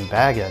looking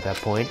bad at that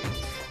point.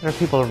 And our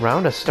people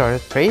around us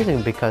started praising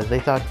him because they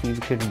thought he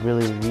could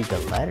really read the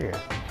letter.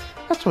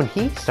 That's when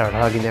he started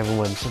hugging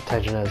everyone's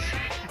attention as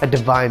a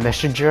divine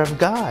messenger of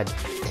God.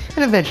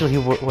 And eventually he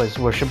was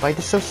worshipped by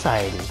the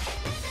society.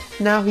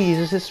 Now he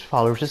uses his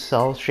followers to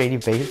sell shady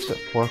babes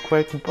for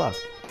quick buck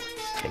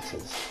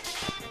fixes.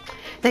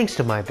 Thanks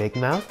to my big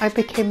mouth, I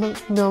became a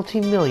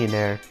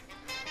multi-millionaire.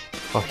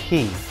 Or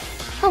he.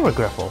 How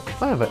regretful.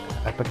 What an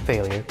epic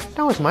failure.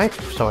 That was my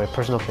story of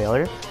personal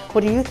failure.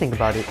 What do you think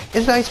about it?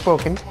 Is the ice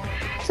broken?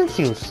 Since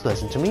you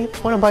listen to me,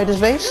 wanna buy this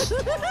vase?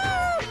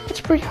 It's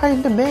pretty high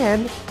in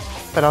demand,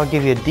 but I'll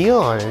give you a deal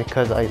on it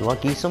because I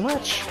like you so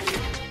much.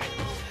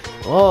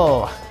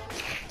 Oh,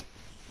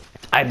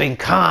 I've been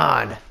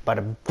conned by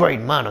the great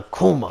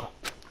Monokuma.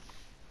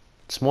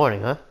 It's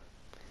morning, huh?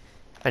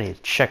 I need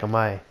to check on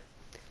my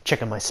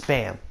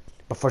spam,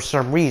 but for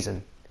some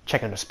reason,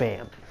 check on the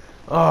spam.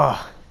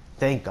 Oh,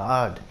 thank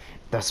God,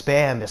 the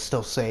spam is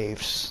still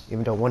safe,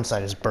 even though one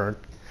side is burnt.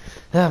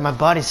 My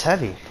body's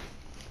heavy.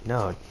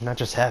 No, not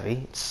just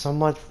heavy, it's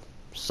somewhat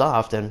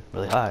soft and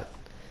really hot.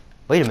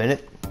 Wait a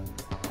minute.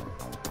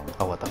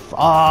 Oh, what the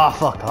oh,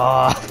 fuck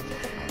off.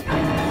 I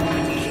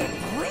can't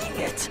believe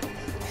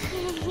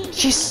it.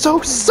 She's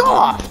so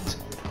soft!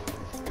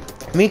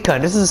 Mika,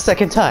 this is the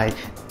second time.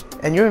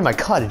 And you're in my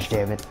cottage,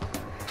 damn it.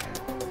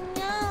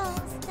 No,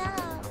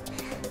 stop.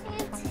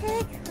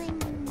 You're tickling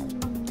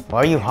me. Why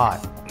are you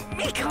hot?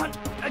 Mekon,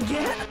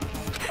 again?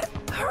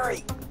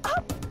 Hurry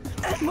up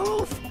and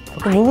move.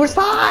 Fucking move her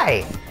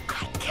thigh!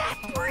 I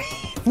can't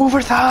breathe. Move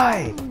her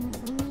thigh!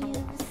 You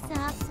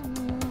stopped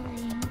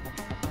moving.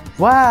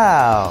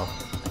 Wow!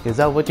 Is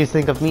that what you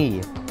think of me?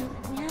 Now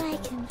I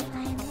can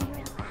finally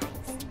relax.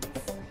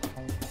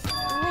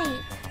 Wait,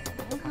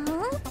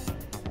 huh?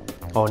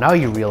 Oh, now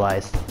you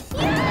realize.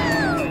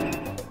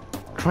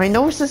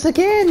 Trynosis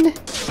again!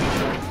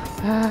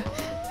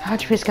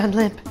 How'd you just gone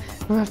limp?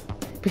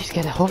 Please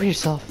get over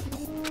yourself.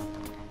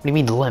 What do you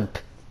mean limp?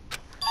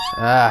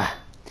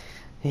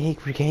 He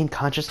regained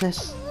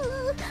consciousness?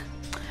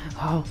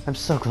 Oh, I'm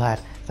so glad.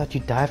 I thought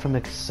you died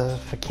from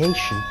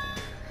suffocation.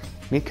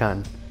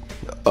 Mikan.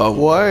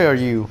 Why are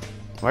you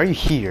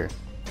here?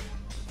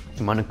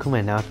 The Monokuma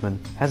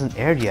announcement hasn't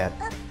aired yet.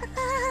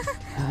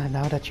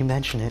 Now that you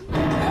mention it.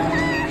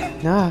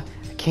 No,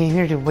 I came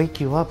here to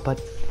wake you up, but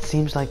it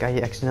seems like I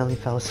accidentally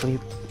fell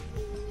asleep.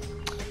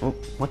 Oh,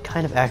 what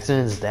kind of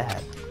accident is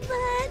that?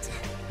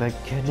 But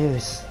good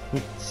news.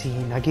 See,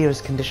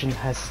 Nagito's condition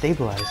has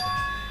stabilized.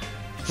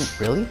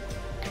 Really?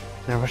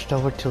 I rushed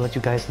over to let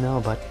you guys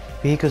know, but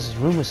Bihiko's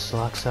room was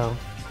locked, so...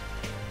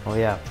 Oh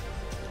yeah,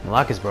 the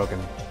lock is broken.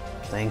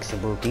 Thanks,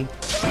 Ibuki.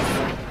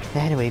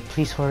 Anyway,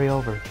 please hurry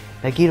over.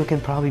 Nagito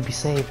can probably be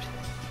saved.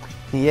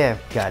 Yeah,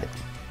 got it.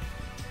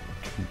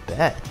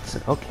 Bet.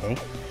 Okay.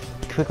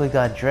 Quickly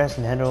got dressed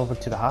and headed over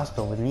to the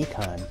hospital with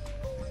Mikan.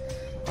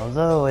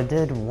 Although I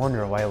did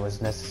wonder why it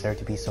was necessary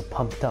to be so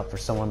pumped up for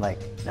someone like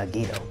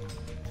Nagito.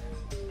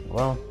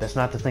 Well, that's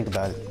not to think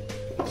about it.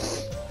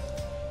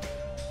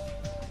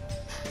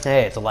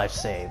 Hey, it's a life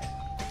saved.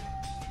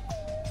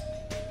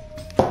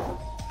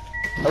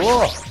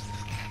 Hello!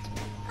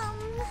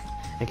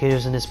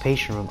 Nagito's in his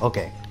patient room.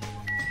 Okay.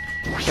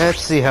 Let's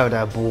see how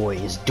that boy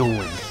is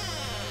doing.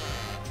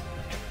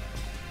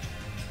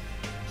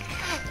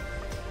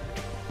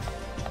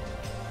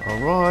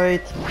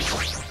 Alright.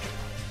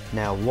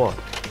 Now what?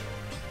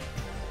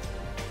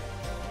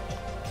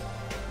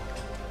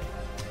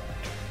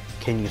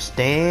 Can you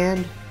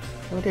stand?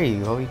 Oh, there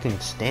you go. You can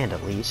stand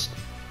at least.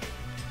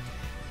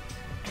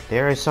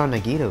 There I saw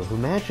Nagito, who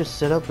managed to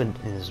sit up in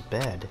his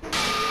bed.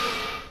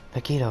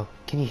 Nagito,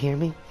 can you hear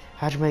me?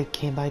 Hajime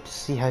came by to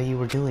see how you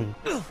were doing.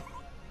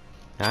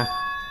 Huh?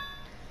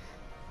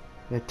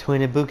 The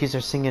twin Ibukis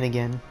are singing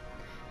again.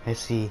 I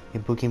see.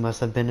 Ibuki must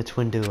have been a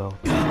twin duo.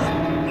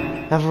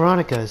 Now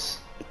Veronica's.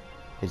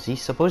 Is he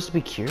supposed to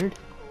be cured?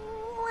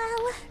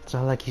 Well, It's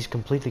not like he's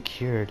completely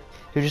cured.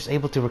 You're just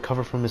able to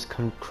recover from his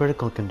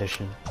critical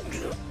condition.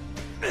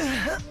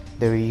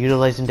 They were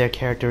utilizing their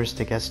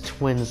characteristic as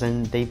twins,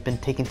 and they've been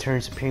taking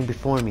turns appearing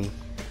before me.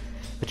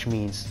 Which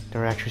means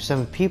there are actually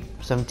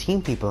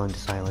 17 people on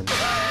this island.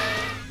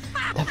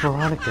 That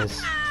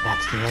Veronica's.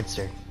 That's the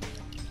answer.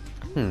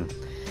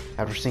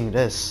 After seeing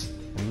this,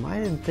 it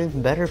might have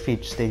been better if he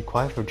stayed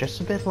quiet for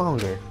just a bit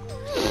longer.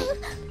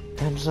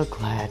 I'm so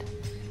glad.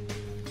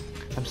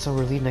 I'm so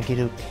relieved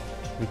Nagito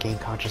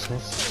regained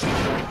consciousness.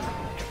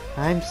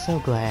 I'm so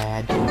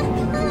glad.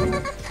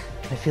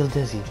 I feel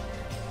dizzy.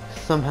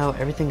 Somehow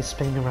everything is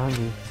spinning around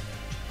me.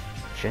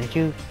 Shouldn't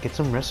you get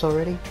some rest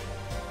already?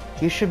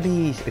 You should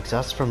be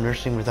exhausted from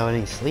nursing without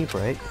any sleep,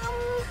 right?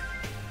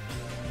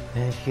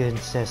 And if you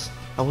insist,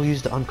 I will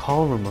use the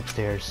on-call room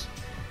upstairs.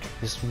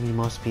 This me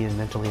must be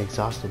mentally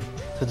exhausted,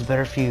 so it's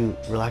better if you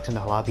relax in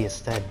the lobby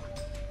instead.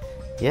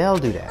 Yeah, I'll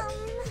do that.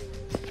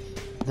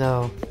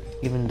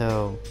 Even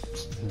though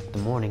it's the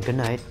morning, good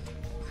night.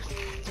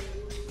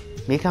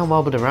 Mikan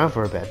wobbled around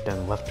for a bit,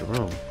 then left the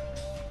room.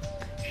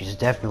 She's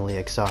definitely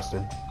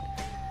exhausted.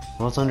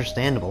 Well, it's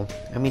understandable.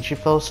 I mean, she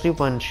fell asleep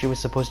when she was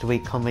supposed to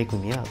come wake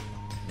me up.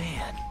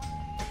 Man.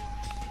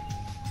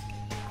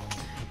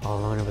 All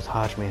alone with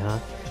Hajime, huh?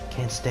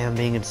 Can't stand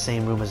being in the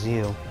same room as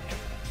you.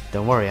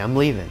 Don't worry, I'm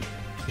leaving.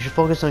 You should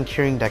focus on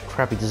curing that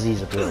crappy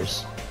disease of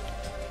yours.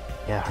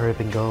 Yeah, hurry up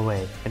and go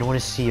away. I don't want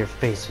to see your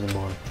face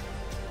anymore.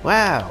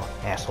 Wow,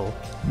 asshole.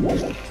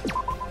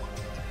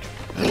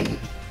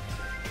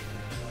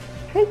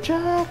 Hey,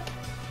 Jack!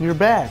 You're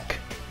back.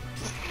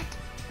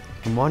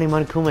 The morning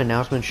Monokuma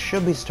announcement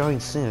should be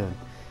starting soon.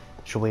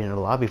 Should wait in the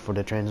lobby for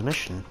the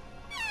transmission.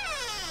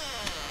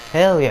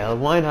 Hell yeah,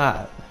 why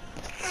not?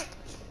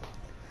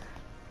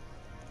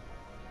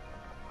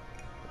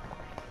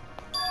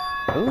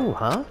 Ooh,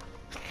 huh?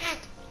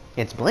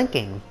 It's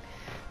blinking.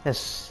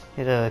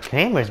 The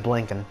camera's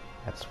blinking.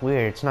 That's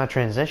weird. It's not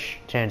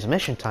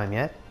transmission time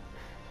yet.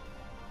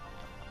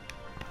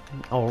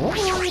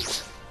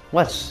 Alright.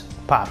 What's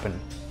poppin'?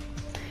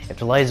 If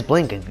the light is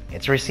blinking,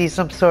 it's received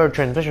some sort of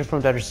transmission from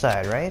the other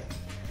side, right?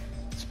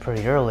 It's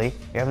pretty early.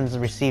 We haven't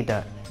received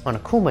a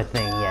Monokuma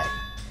thing yet.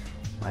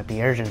 Might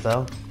be urgent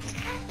though.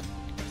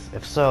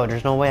 If so,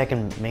 there's no way I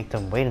can make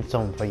them wait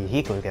until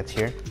Yahiko gets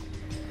here.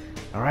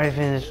 Alright,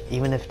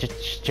 even if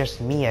it's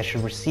just me, I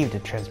should receive the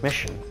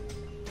transmission.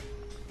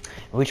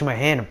 I reach my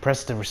hand and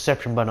press the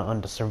reception button on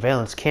the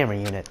surveillance camera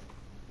unit.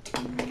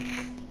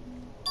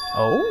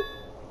 Oh?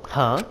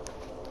 Huh?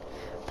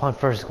 Upon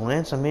first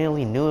glance, I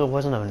immediately knew it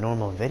wasn't a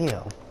normal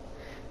video.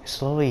 A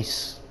slowly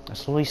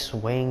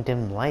swaying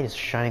dim light is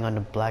shining on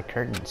the black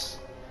curtains.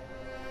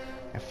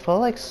 I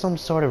felt like some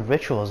sort of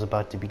ritual is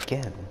about to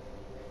begin.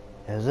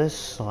 Is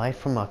this light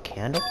from a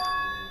candle?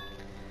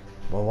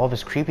 Well, what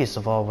was creepiest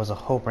of all was a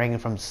hope hanging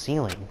from the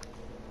ceiling.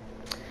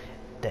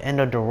 The end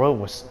of the rope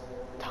was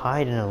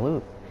tied in a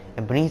loop,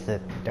 and beneath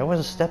it, there was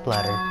a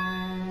stepladder.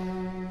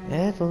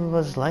 It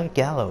was like a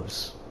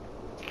gallows.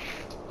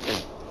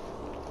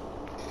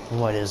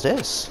 What is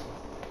this?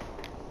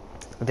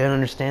 I didn't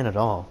understand at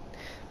all.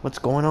 What's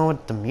going on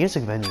with the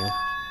music venue?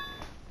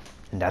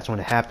 And that's when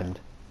it happened.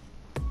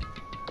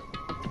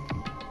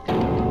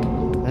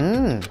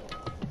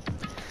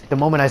 The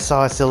moment I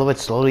saw a silhouette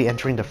slowly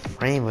entering the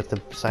frame with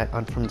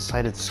from the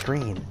side of the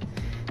screen,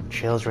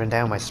 chills ran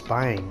down my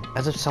spine,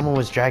 as if someone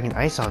was dragging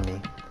ice on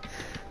me.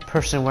 A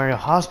person wearing a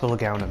hospital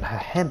gown and a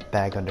hemp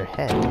bag on their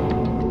head.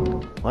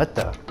 What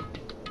the?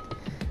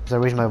 As I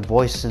raised my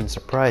voice in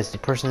surprise, the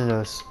person in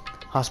the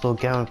hospital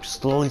gown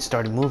slowly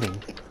started moving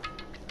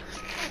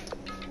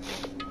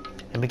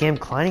and began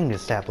climbing the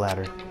step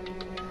ladder.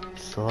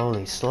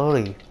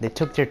 Slowly, they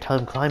took their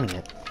time climbing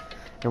it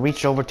and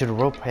reached over to the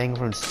rope hanging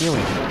from the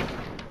ceiling.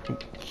 Are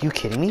you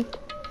kidding me?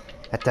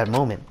 At that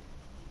moment.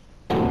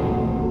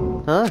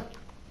 Huh?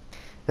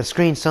 The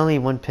screen suddenly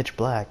went pitch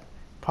black,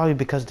 probably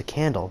because the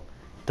candle,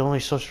 the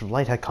only source of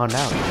light, had gone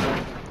out.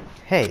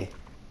 Hey.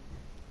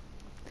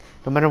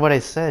 No matter what I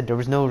said, there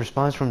was no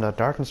response from the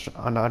darkness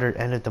on the other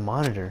end of the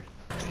monitor.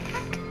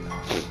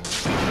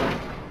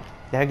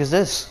 The heck is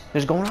this?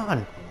 What's going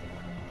on?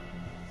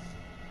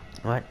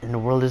 What in the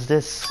world is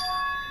this?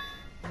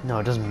 No,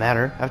 it doesn't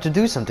matter. I have to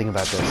do something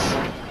about this.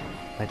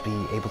 Might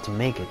be able to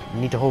make it. I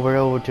need to hurry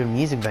over to the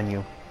music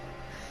venue.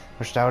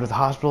 Rushed out of the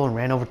hospital and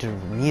ran over to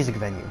the music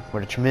venue,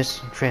 where the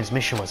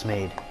transmission was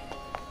made.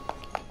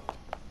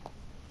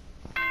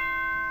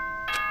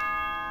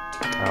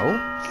 Oh?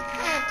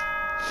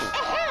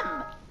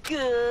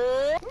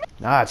 Good.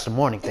 Ah, it's the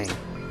morning thing.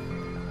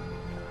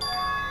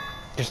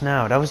 Just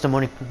now, that was the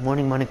morning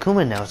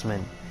Monokuma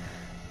announcement.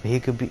 But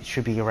he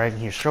should be arriving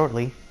here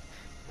shortly.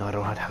 No, I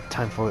don't have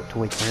time to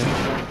wait for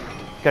him.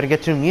 Gotta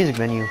get to the music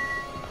venue.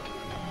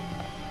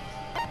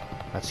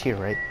 That's here,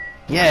 right?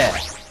 Yeah!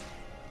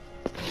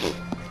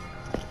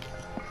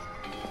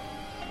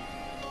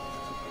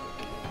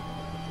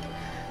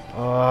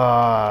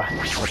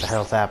 What the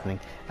hell's happening?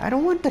 I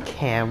don't want the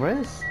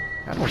cameras.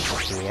 I don't want to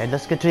see it.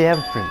 Let's get to the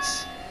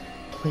entrance.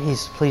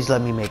 Please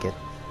let me make it.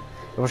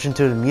 I rushed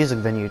into the music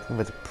venue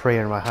with a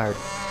prayer in my heart.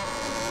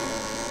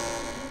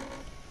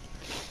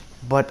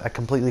 But I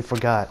completely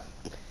forgot.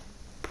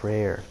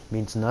 Prayer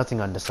means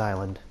nothing on this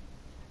island.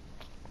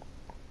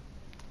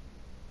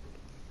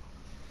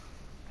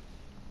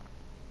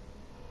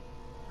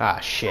 Ah,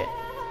 shit.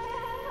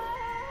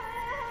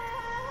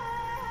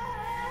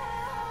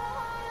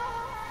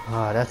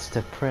 Ah, that's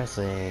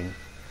depressing.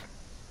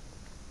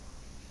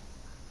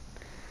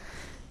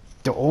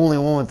 The only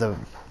one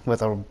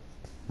with a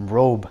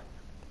robe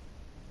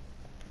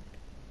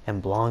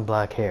and long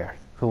black hair.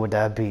 Who would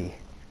that be?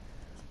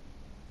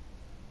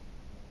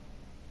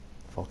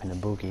 Fucking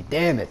Ibuki.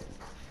 Damn it!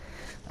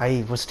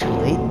 I was too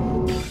late?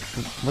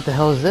 What the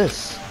hell is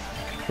this?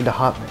 In the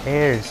hot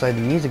air inside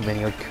the music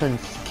venue, I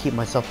couldn't keep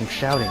myself from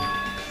shouting.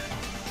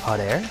 Hot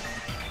air?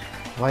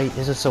 Why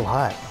is it so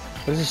hot?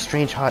 What is this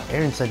strange hot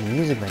air inside the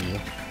music venue?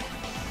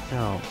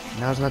 No,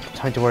 now's not the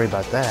time to worry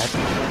about that.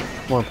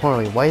 More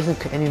importantly, why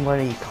isn't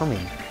anybody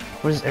coming?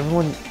 What is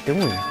everyone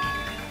doing?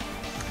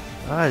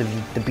 Ah,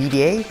 the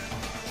BDA?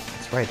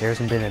 That's right, there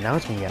hasn't been an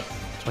announcement yet.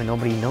 That's why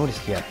nobody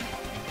noticed yet.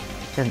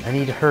 Then I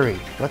need to hurry.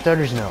 Let the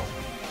others know.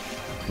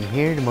 From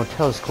here, the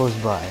motel is close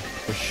by.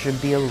 There should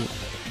be a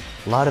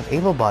lot of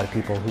able-bodied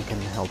people who can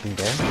help me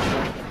there.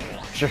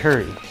 Should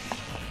hurry.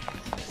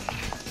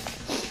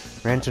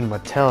 Ran to the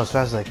motel as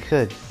fast as I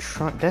could,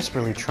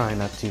 desperately trying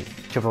not to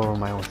trip over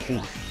my own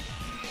feet.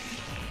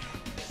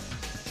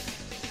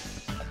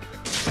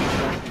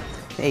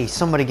 Hey,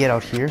 somebody get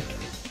out here.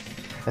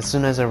 As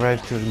soon as I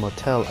arrived to the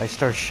motel, I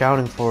started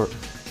shouting for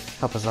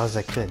help as loud as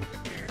I could.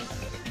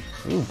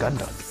 Ooh,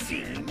 Gundam.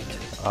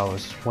 I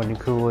was wondering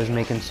who was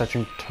making such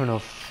an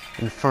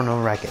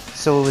infernal racket.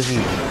 So it was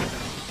you.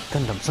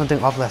 Gundam,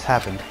 something awful has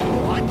happened.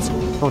 What?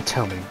 Don't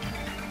tell me.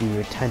 You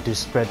intend to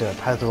spread the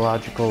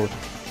pathological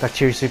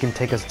bacteria so you can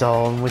take us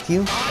down with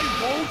you? I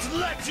won't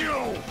let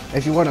you!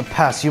 If you want to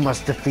pass, you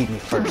must defeat me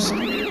first.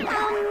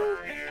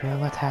 Well,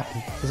 what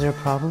happened? Is there a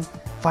problem?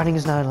 Fighting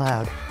is not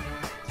allowed.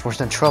 It's worse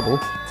than trouble.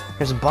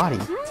 There's a body.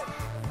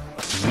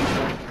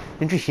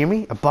 Didn't you hear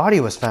me? A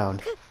body was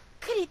found.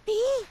 Could it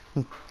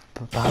be?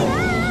 Body.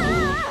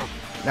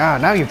 Ah,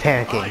 now you're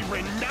panicking. I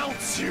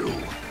renounce you!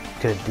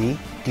 Could it be?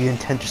 Do you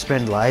intend to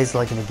spread lies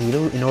like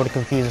Nagito in order to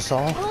confuse us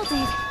all? Hold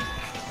it.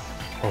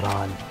 Hold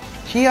on.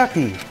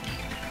 Chiaki!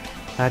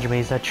 Hajime,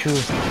 is that true?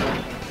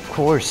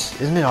 course.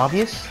 Isn't it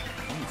obvious?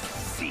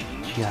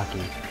 Fiend.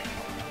 Chiaki,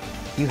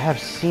 you have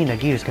seen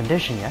Agita's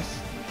condition, yes?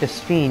 This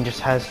fiend just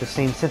has the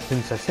same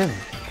symptoms as him.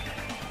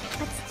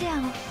 But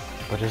still,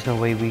 But there's no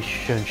way we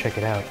shouldn't check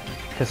it out.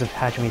 Because if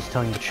Hajime's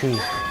telling the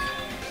truth,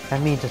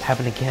 that means it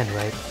happened again,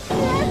 right?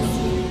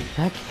 yes.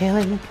 Not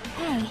killing.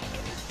 Hey,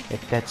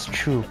 If that's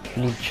true,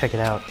 you need to check it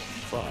out.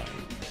 Fine.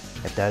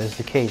 If that is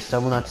the case, I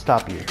will not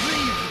stop you.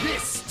 Leave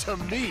this to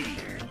me.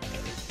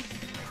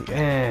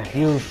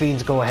 You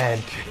fiends go ahead.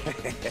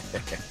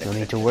 No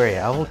need to worry,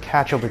 I will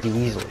catch up with you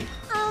easily.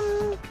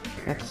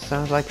 That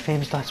sounds like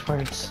famous last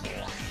words.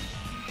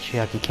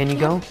 Chiaki, can you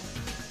go?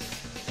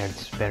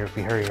 It's better if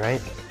we hurry,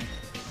 right?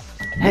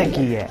 Heck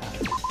yeah!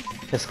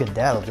 Let's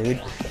skedaddle,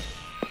 dude.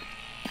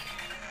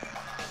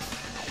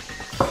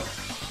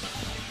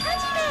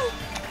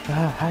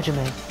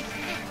 Hajime.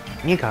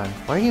 Nikon,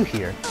 why are you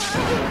here?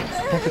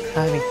 Perfect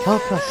timing.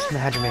 Help us,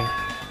 Hajime.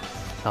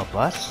 Help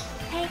us?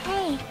 hey,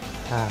 hey.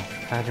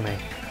 Hajime.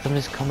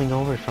 Somebody's coming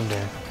over from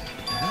there.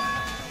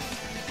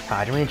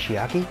 Hajime and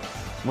Chiaki?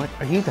 What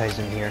are you guys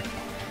in here?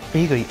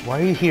 Higo, why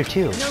are you here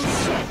too? No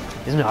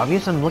shit. Isn't it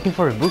obvious? I'm looking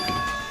for Ibuki.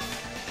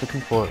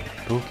 Looking for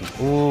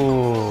Ibuki.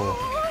 Ooh.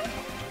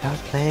 I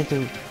was planning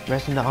to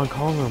rest in the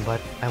on-call room,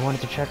 but I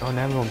wanted to check on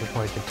everyone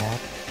before I did that.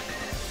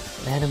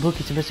 And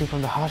Ibuki's missing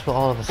from the hospital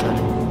all of a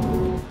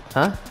sudden.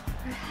 Huh?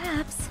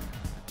 Perhaps.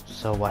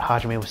 So what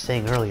Hajime was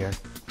saying earlier.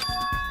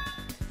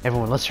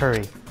 Everyone, let's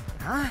hurry.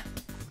 Huh?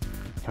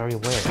 Hurry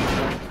where?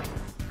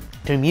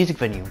 To the music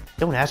venue.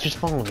 Don't ask, just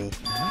follow me.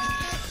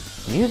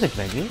 Music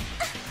venue?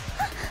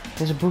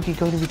 Is Ibuki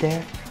going to be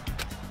there?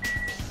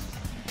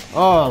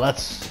 Oh,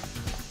 let's...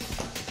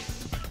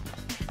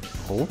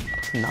 Hope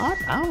not?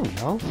 I don't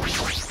know.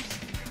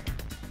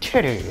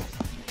 Titty.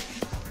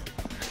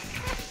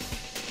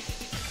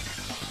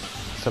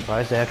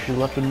 Surprised they actually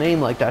left a name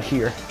like that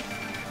here.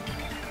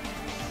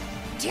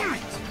 Damn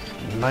it.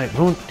 My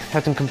wound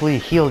hasn't completely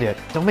healed yet.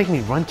 Don't make me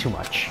run too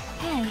much.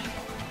 Hey,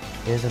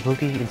 Is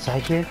Ibuki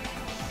inside here?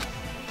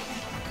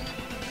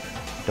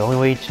 The only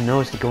way to know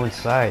is to go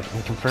inside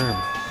and confirm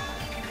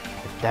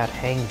if that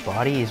hanging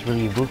body is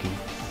really Ibuki.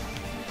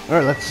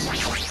 Alright, let's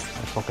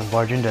fucking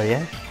barge in there,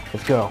 yeah?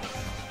 Let's go.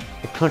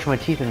 I clench my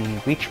teeth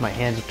and reach my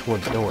hands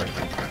toward the door.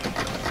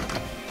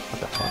 What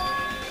the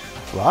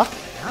fuck? Locked?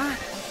 Huh?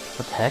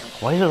 What the heck?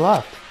 Why is it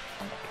locked?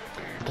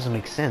 It doesn't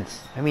make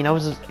sense. I mean, I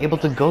was able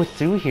to go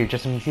through here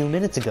just a few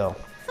minutes ago.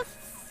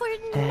 for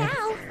And now.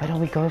 why don't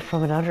we go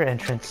from another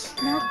entrance?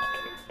 Nope.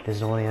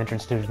 There's no only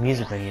entrance to the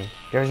music venue.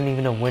 There isn't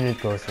even a window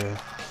to go through.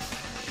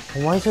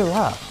 And why is it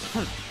locked?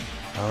 I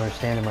don't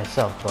understand it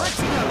myself, but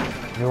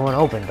if it won't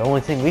open, the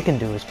only thing we can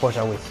do is force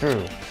our way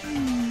through.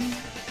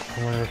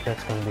 I wonder if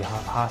that's going to be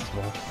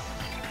possible.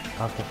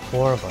 Up to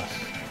 4 of us.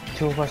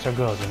 2 of us are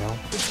girls, you know?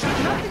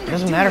 It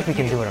doesn't matter if we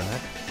can do it or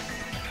not.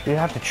 We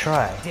have to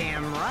try.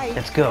 Damn right.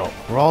 Let's go.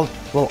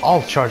 We'll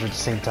all charge at the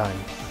same time.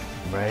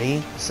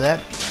 Ready,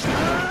 set,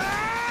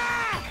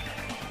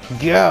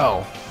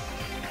 go!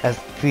 As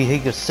we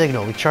hit the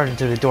signal, we charge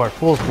into the door at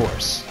full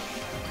force.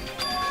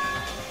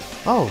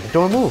 Oh, the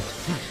door moved.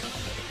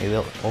 Maybe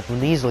it'll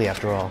open easily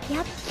after all.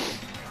 Yep.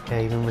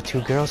 Yeah, even with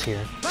 2 girls here.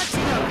 Let's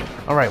go.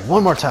 Alright,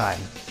 one more time.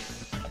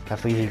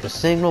 After we hit the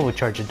signal, we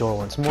charge the door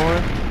once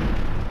more.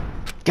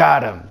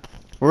 Got him!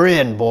 We're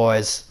in,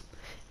 boys!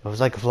 It was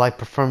like if live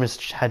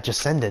performance had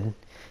just ended.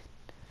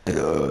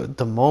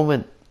 The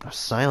moment of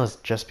silence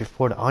just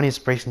before the audience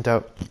breaks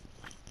into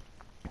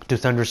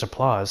thunderous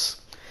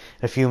applause.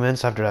 A few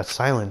minutes after that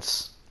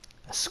silence,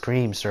 a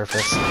scream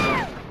surfaced.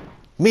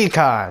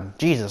 Mikan!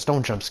 Jesus,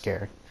 don't jump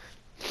scare.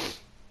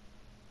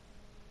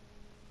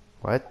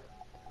 What?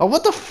 Oh,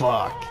 what the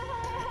fuck?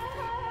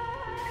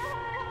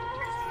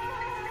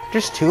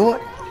 There's 2?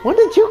 When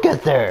did you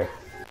get there?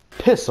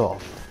 Piss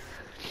off.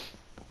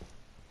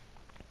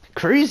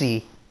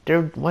 Crazy.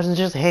 There wasn't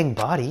just a hanging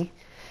body.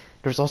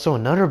 There's also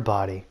another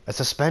body. A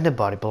suspended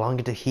body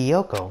belonging to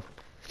Hiyoko.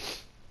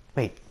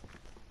 Wait.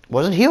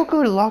 Wasn't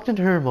Hiyoko locked in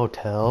her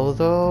motel,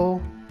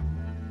 though?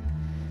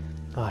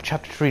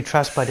 Chapter 3,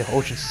 Trapped by the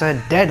Ocean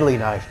Sun. Deadly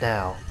knife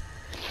now.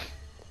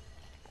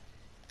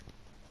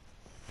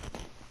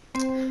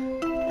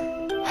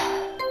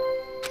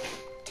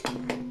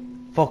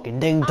 Fucking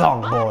ding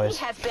dong, boys.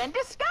 Has been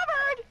discovered.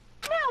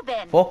 Now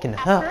then, Fucking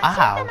hell. after a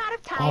certain Ow. amount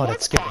of time Oh, that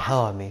has scared the passed,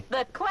 hell out of me.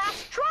 The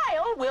class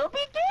trial will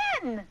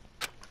begin.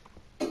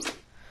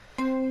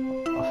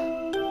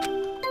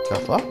 The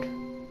fuck?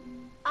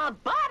 A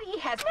body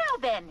has now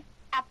then,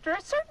 after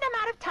a certain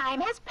amount of time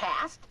has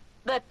passed,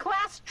 the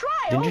class trial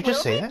Didn't you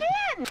just will say that?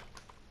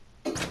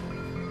 begin.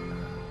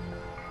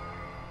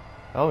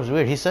 That was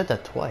weird. He said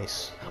that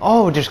twice.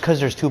 Oh, just because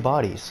there's 2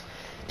 bodies.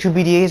 2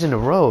 BDAs in a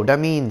row. That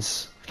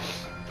means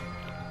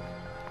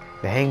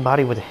the hanging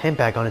body with a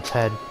handbag on its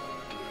head.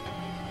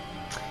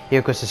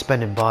 Hiyoko's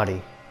suspended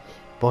body.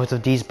 Both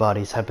of these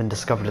bodies have been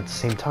discovered at the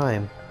same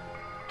time.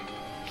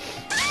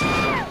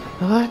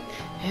 What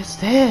is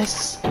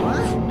this?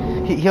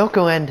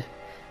 Hiyoko and...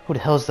 who the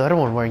hell is the other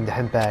one wearing the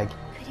handbag?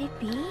 Could it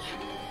be?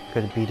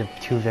 Could it be the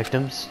 2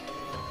 victims?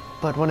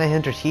 But when I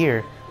entered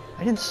here,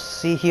 I didn't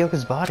see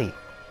Hyoka's body.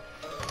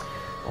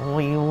 Oh,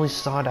 you only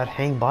saw that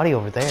hanging body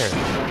over there.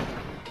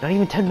 Not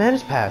even 10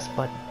 minutes passed,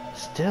 but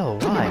still,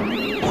 why?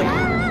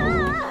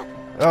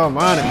 Oh,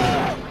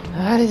 Monami!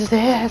 What is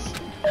this?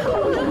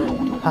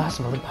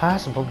 Impossible,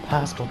 impossible,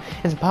 impossible.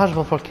 It's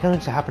impossible for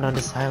killings to happen on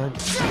this island.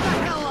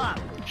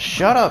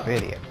 Shut up,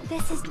 idiot.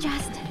 This is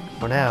just...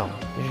 For now,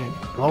 you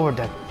should lower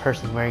that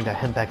person wearing that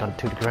handbag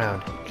onto the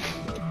ground.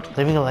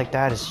 Leaving it like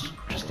that is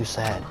just too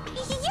sad.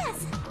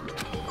 Yes!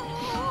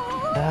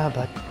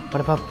 But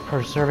what about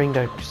preserving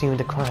the scene of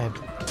the crime?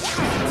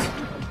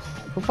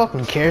 Who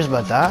fucking cares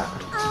about that?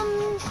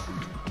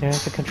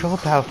 There's a control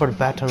panel for the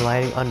baton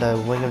lighting on the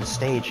wing of the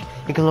stage.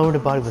 You can lower the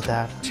body with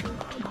that.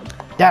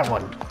 That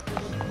one!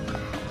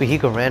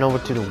 Hiko ran over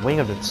to the wing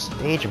of the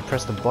stage and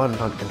pressed the button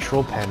on the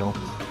control panel.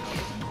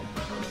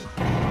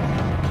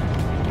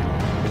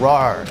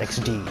 Roar!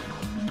 XD.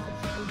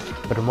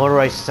 With a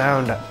motorized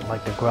sound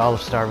like the growl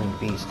of starving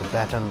beasts, the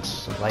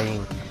baton's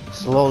lighting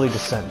slowly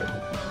descended.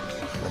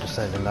 It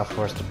descended enough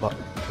for us to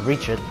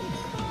reach it.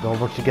 Go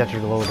work together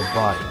to lower the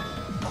body.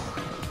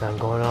 Now I'm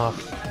going off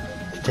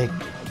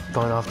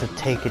to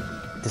take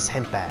this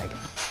handbag.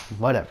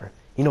 Whatever.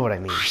 You know what I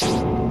mean.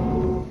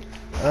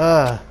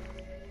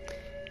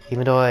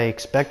 Even though I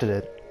expected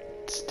it,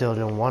 still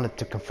didn't want it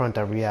to confront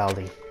that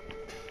reality.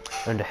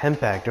 And the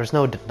handbag, there's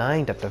no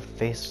denying that the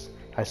face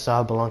I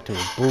saw belonged to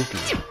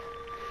Ibuki.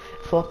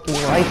 Fucking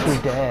wife is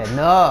dead.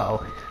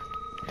 No!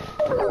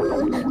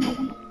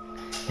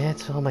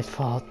 It's all my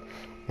fault.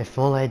 If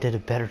only I did a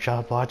better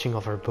job watching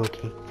over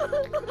Ibuki.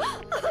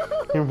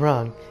 You're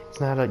wrong. It's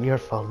not your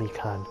fault,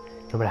 Mikan.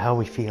 No matter how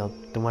we feel,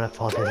 the one at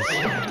fault is...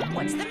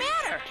 What's the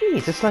matter?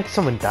 Jeez, it's like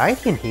someone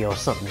died in here or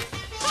something.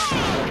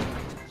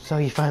 So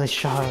you finally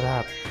shot it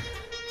up.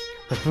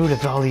 The root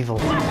of all evil.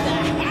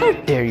 How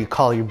dare you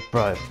call your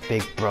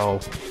big bro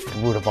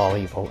the root of all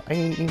evil? I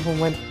even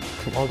went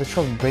to all the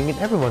trouble bringing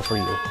everyone for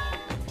you.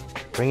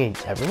 Bringing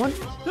everyone?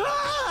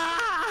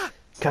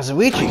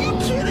 Kazuichi! Are you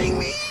kidding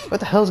me? What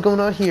the hell's going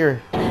on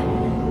here?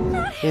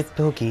 It's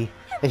Ibuki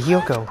and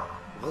Hyoko.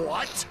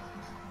 What?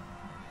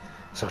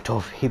 So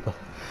told people.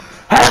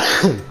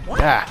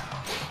 Ah.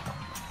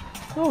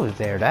 Oh,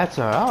 there, that's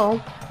not all.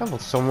 That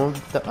was some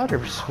of the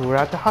others who were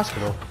at the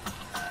hospital.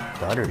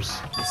 The others.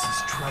 This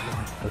is trouble.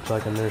 Looks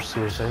like a nurse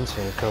suicide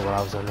incident occurred while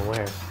I was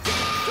unaware.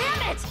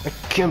 Damn it! I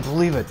can't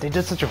believe it. They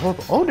did such a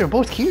horrible... Oh, they're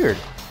both cured.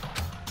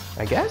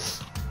 I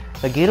guess?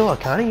 Nagito,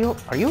 Akane,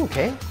 are you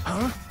okay?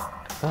 Huh?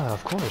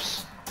 Of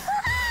course.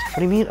 What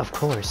do you mean, of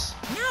course?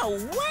 No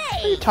What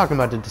are you way! talking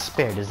about, the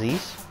despair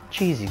disease?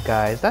 Jeez, you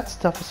guys, that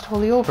stuff is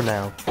totally over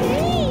now.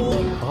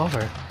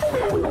 Over?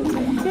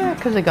 Yeah,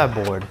 because they got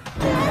bored.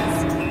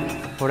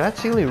 Well,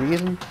 that's the only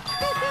reason.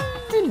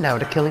 And now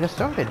the killing has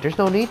started. There's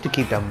no need to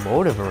keep that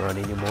motive around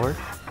anymore.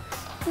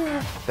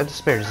 Yeah, that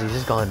despair disease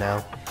is gone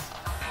now.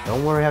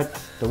 Don't worry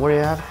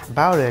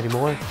about it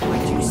anymore.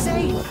 What'd you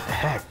say? What the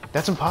heck?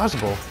 That's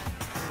impossible.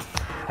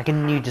 How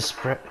can you just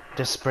spread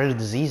a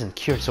disease and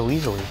cure it so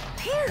easily?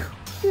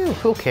 Phew,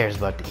 who cares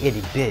about the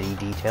itty-bitty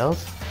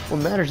details?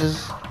 What matters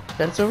is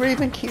that it's already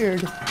been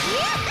cured.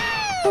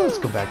 Well, let's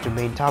go back to the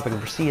main topic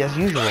and proceed as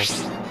usual.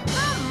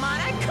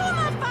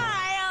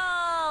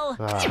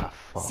 Ah,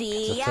 fuck. See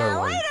It's the ya third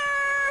one. later!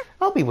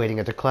 I'll be waiting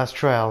at the class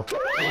trial.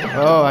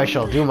 Oh, I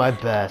shall do my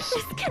best.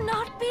 This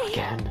cannot be.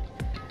 Again.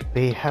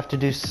 We have to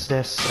do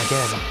this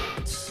again.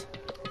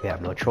 We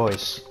have no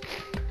choice.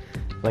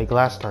 Like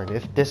last time,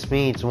 if this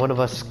means one of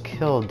us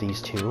killed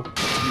these two, Let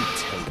me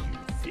tell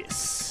you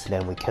this.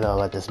 then we cannot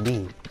let this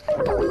be.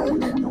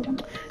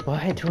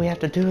 Why do we have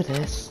to do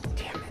this?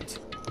 Damn it.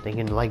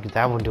 Thinking like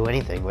that won't do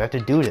anything. We have to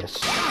do this.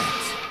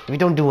 If we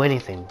don't do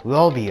anything, we'll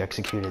all be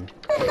executed.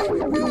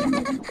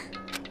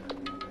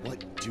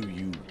 What do you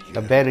hear?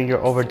 Abandon your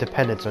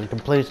over-dependence on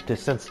complete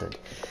dissentient.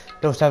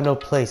 Those have no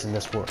place in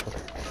this world.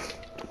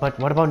 But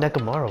what about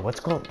Nekomaru? What's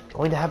going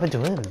to happen to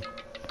him?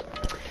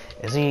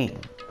 Is he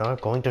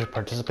not going to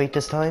participate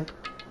this time?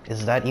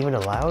 Is that even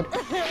allowed?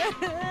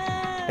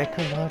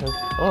 Nekomaru.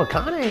 Oh,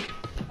 Kane!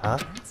 Huh?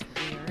 That's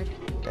weird.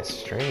 That's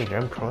strange.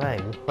 I'm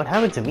crying. What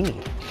happened to me?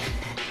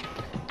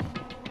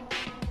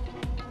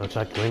 Looks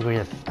like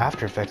lingering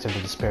after effects of the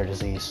despair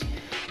disease.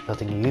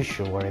 Nothing you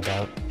should worry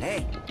about.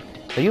 Hey.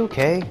 Are you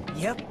okay?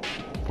 Yep.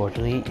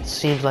 Fortunately, it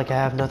seems like I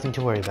have nothing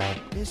to worry about.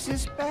 This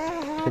is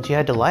bad. Since you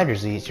had the light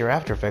disease, your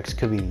after effects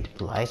could be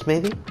lice,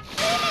 maybe? Leave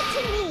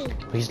it to me.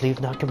 Please leave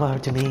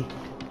Nakamura to me.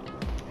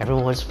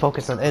 Everyone's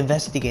focused on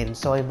investigating,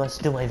 so I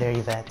must do my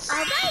very best.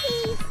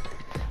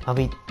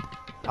 Alrighty.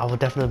 I will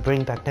definitely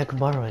bring back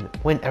Nekomaru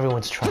and win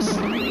everyone's trust.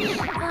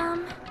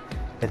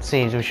 It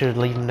seems we should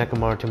leave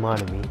Nekomaru to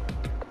Monami.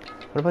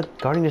 What about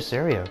guarding this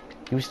area?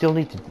 Do we still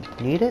need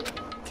it?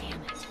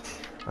 Damn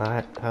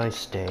it. I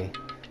stay.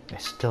 I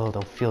still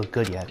don't feel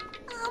good yet.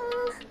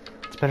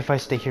 It's better if I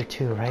stay here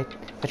too, right?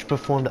 I should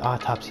perform the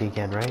autopsy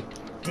again, right?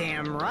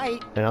 Damn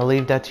right. Then I'll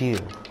leave that to you.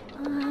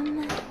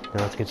 Now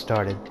let's get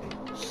started.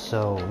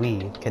 So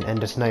we can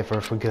end this night for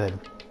good.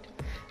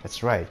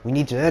 That's right, we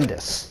need to end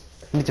this.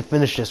 We need to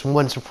finish this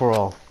once and for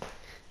all.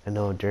 I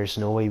know there's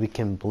no way we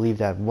can believe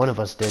that one of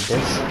us did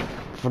this.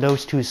 For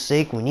those two's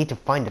sake, we need to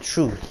find the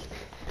truth.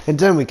 And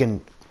then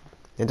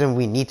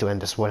we need to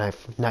end this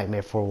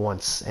nightmare for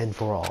once and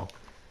for all.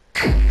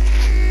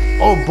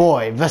 Oh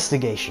boy,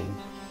 investigation.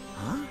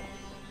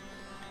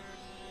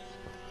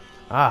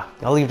 Huh?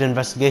 I'll leave the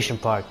investigation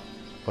part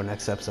for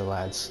next episode,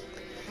 lads.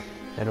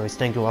 Anyways,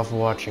 thank you all for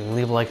watching.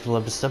 Leave a like if you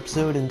loved this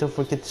episode, and don't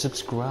forget to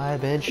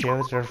subscribe and share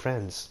with your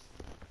friends.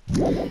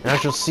 And I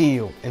shall see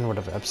you in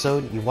whatever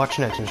episode you watch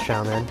next on this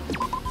channel, man.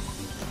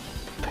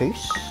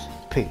 Peace.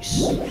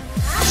 Peace.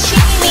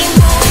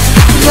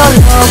 喜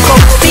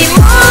びも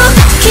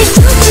一つ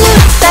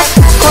だっ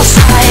たこさ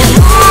え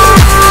も